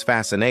public's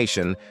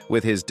fascination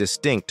with his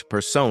distinct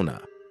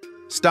persona.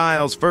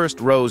 Styles first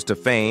rose to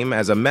fame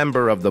as a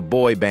member of the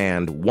boy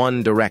band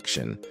One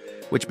Direction,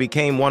 which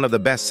became one of the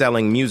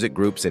best-selling music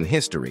groups in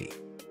history.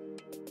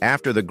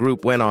 After the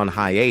group went on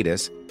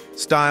hiatus,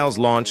 Styles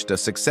launched a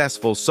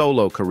successful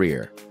solo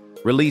career,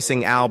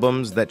 releasing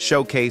albums that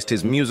showcased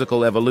his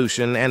musical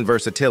evolution and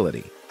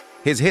versatility.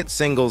 His hit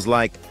singles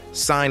like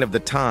Sign of the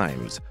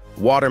Times,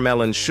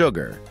 Watermelon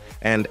Sugar,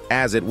 and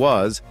As It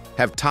Was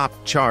have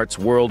topped charts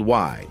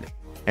worldwide,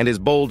 and his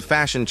bold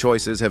fashion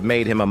choices have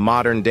made him a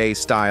modern-day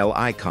style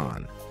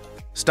icon.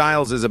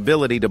 Styles'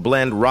 ability to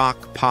blend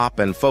rock, pop,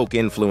 and folk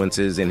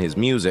influences in his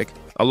music,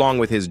 along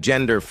with his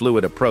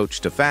gender-fluid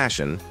approach to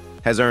fashion,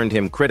 has earned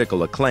him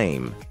critical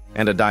acclaim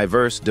and a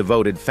diverse,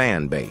 devoted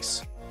fan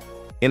base.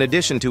 In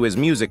addition to his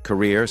music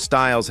career,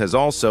 Styles has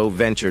also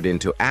ventured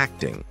into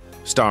acting,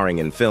 starring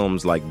in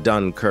films like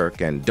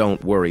Dunkirk and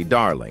Don't Worry,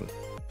 Darling,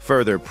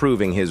 further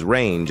proving his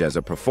range as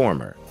a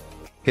performer.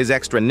 His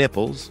extra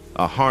nipples,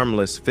 a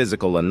harmless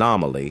physical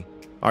anomaly,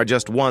 are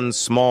just one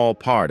small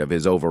part of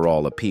his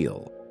overall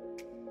appeal.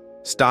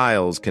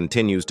 Styles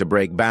continues to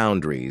break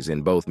boundaries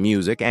in both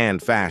music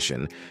and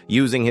fashion,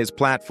 using his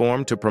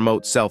platform to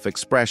promote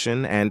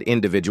self-expression and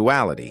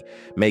individuality,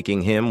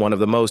 making him one of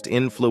the most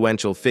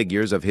influential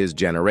figures of his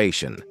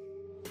generation.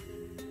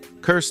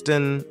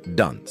 Kirsten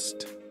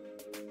Dunst.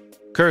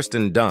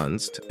 Kirsten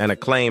Dunst, an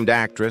acclaimed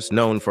actress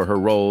known for her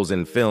roles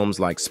in films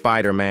like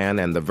Spider-Man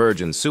and The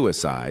Virgin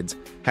Suicides,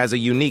 has a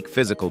unique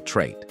physical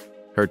trait.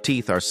 Her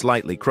teeth are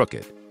slightly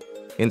crooked.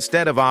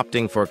 Instead of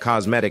opting for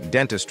cosmetic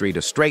dentistry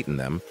to straighten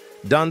them,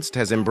 Dunst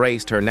has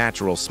embraced her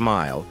natural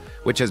smile,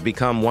 which has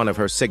become one of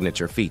her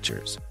signature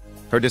features.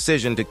 Her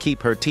decision to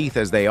keep her teeth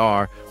as they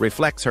are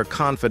reflects her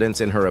confidence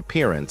in her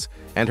appearance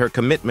and her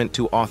commitment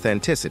to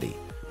authenticity,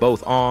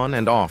 both on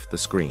and off the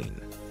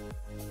screen.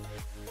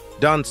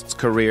 Dunst's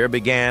career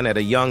began at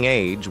a young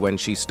age when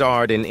she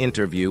starred in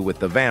Interview with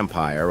the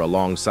Vampire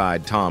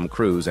alongside Tom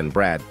Cruise and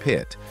Brad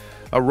Pitt,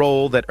 a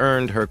role that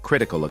earned her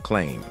critical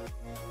acclaim.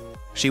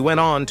 She went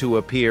on to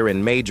appear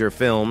in major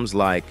films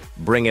like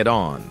Bring It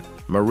On,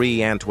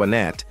 Marie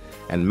Antoinette,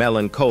 and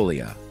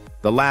Melancholia,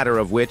 the latter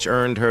of which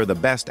earned her the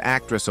Best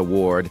Actress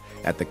award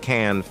at the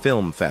Cannes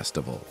Film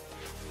Festival.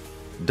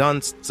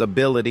 Dunst's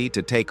ability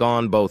to take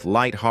on both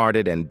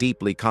light-hearted and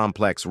deeply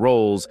complex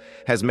roles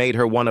has made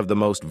her one of the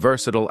most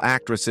versatile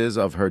actresses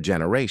of her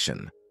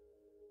generation.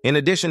 In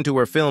addition to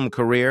her film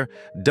career,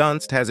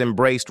 Dunst has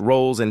embraced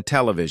roles in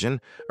television,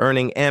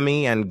 earning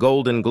Emmy and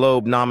Golden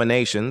Globe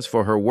nominations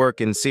for her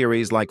work in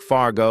series like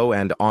Fargo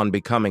and On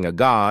Becoming a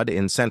God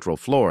in Central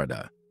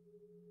Florida.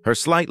 Her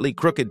slightly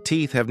crooked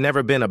teeth have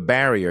never been a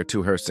barrier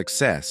to her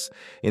success.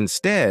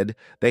 Instead,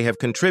 they have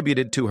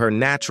contributed to her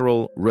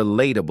natural,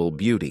 relatable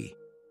beauty.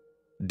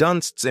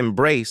 Dunst's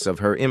embrace of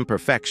her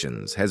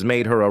imperfections has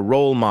made her a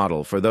role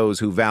model for those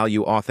who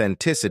value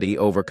authenticity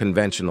over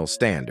conventional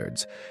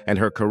standards, and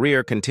her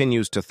career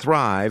continues to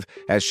thrive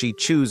as she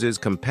chooses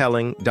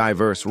compelling,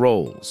 diverse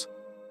roles.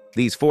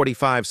 These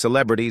 45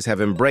 celebrities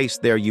have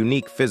embraced their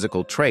unique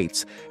physical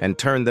traits and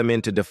turned them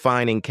into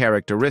defining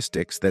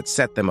characteristics that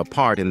set them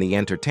apart in the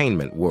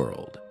entertainment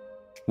world.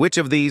 Which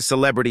of these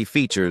celebrity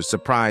features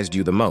surprised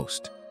you the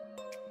most?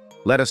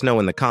 Let us know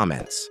in the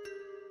comments.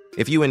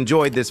 If you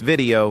enjoyed this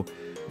video,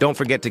 don't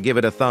forget to give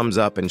it a thumbs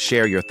up and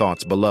share your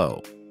thoughts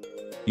below.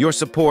 Your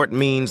support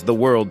means the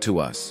world to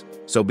us,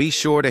 so be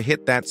sure to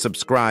hit that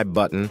subscribe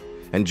button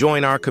and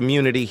join our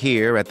community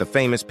here at The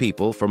Famous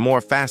People for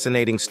more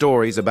fascinating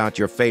stories about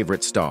your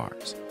favorite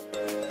stars.